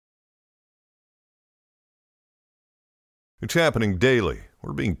 It's happening daily.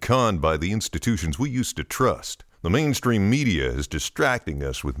 We're being conned by the institutions we used to trust. The mainstream media is distracting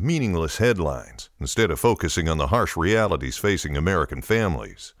us with meaningless headlines instead of focusing on the harsh realities facing American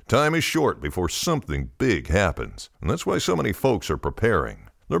families. Time is short before something big happens, and that's why so many folks are preparing.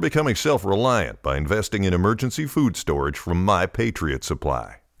 They're becoming self-reliant by investing in emergency food storage from My Patriot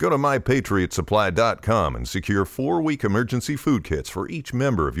Supply. Go to MyPatriotSupply.com and secure 4-week emergency food kits for each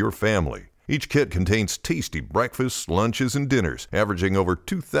member of your family. Each kit contains tasty breakfasts, lunches, and dinners, averaging over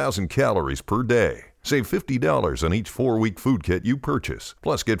 2,000 calories per day. Save $50 on each 4-week food kit you purchase.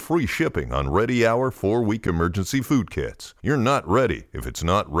 Plus, get free shipping on Ready Hour 4-week emergency food kits. You're not ready if it's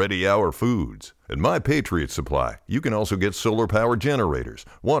not Ready Hour foods. At My Patriot Supply, you can also get solar power generators,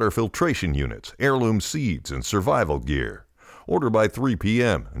 water filtration units, heirloom seeds, and survival gear. Order by 3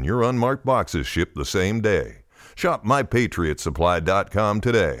 p.m. and your unmarked boxes ship the same day. Shop MyPatriotSupply.com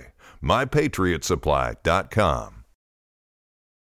today. MyPatriotSupply.com.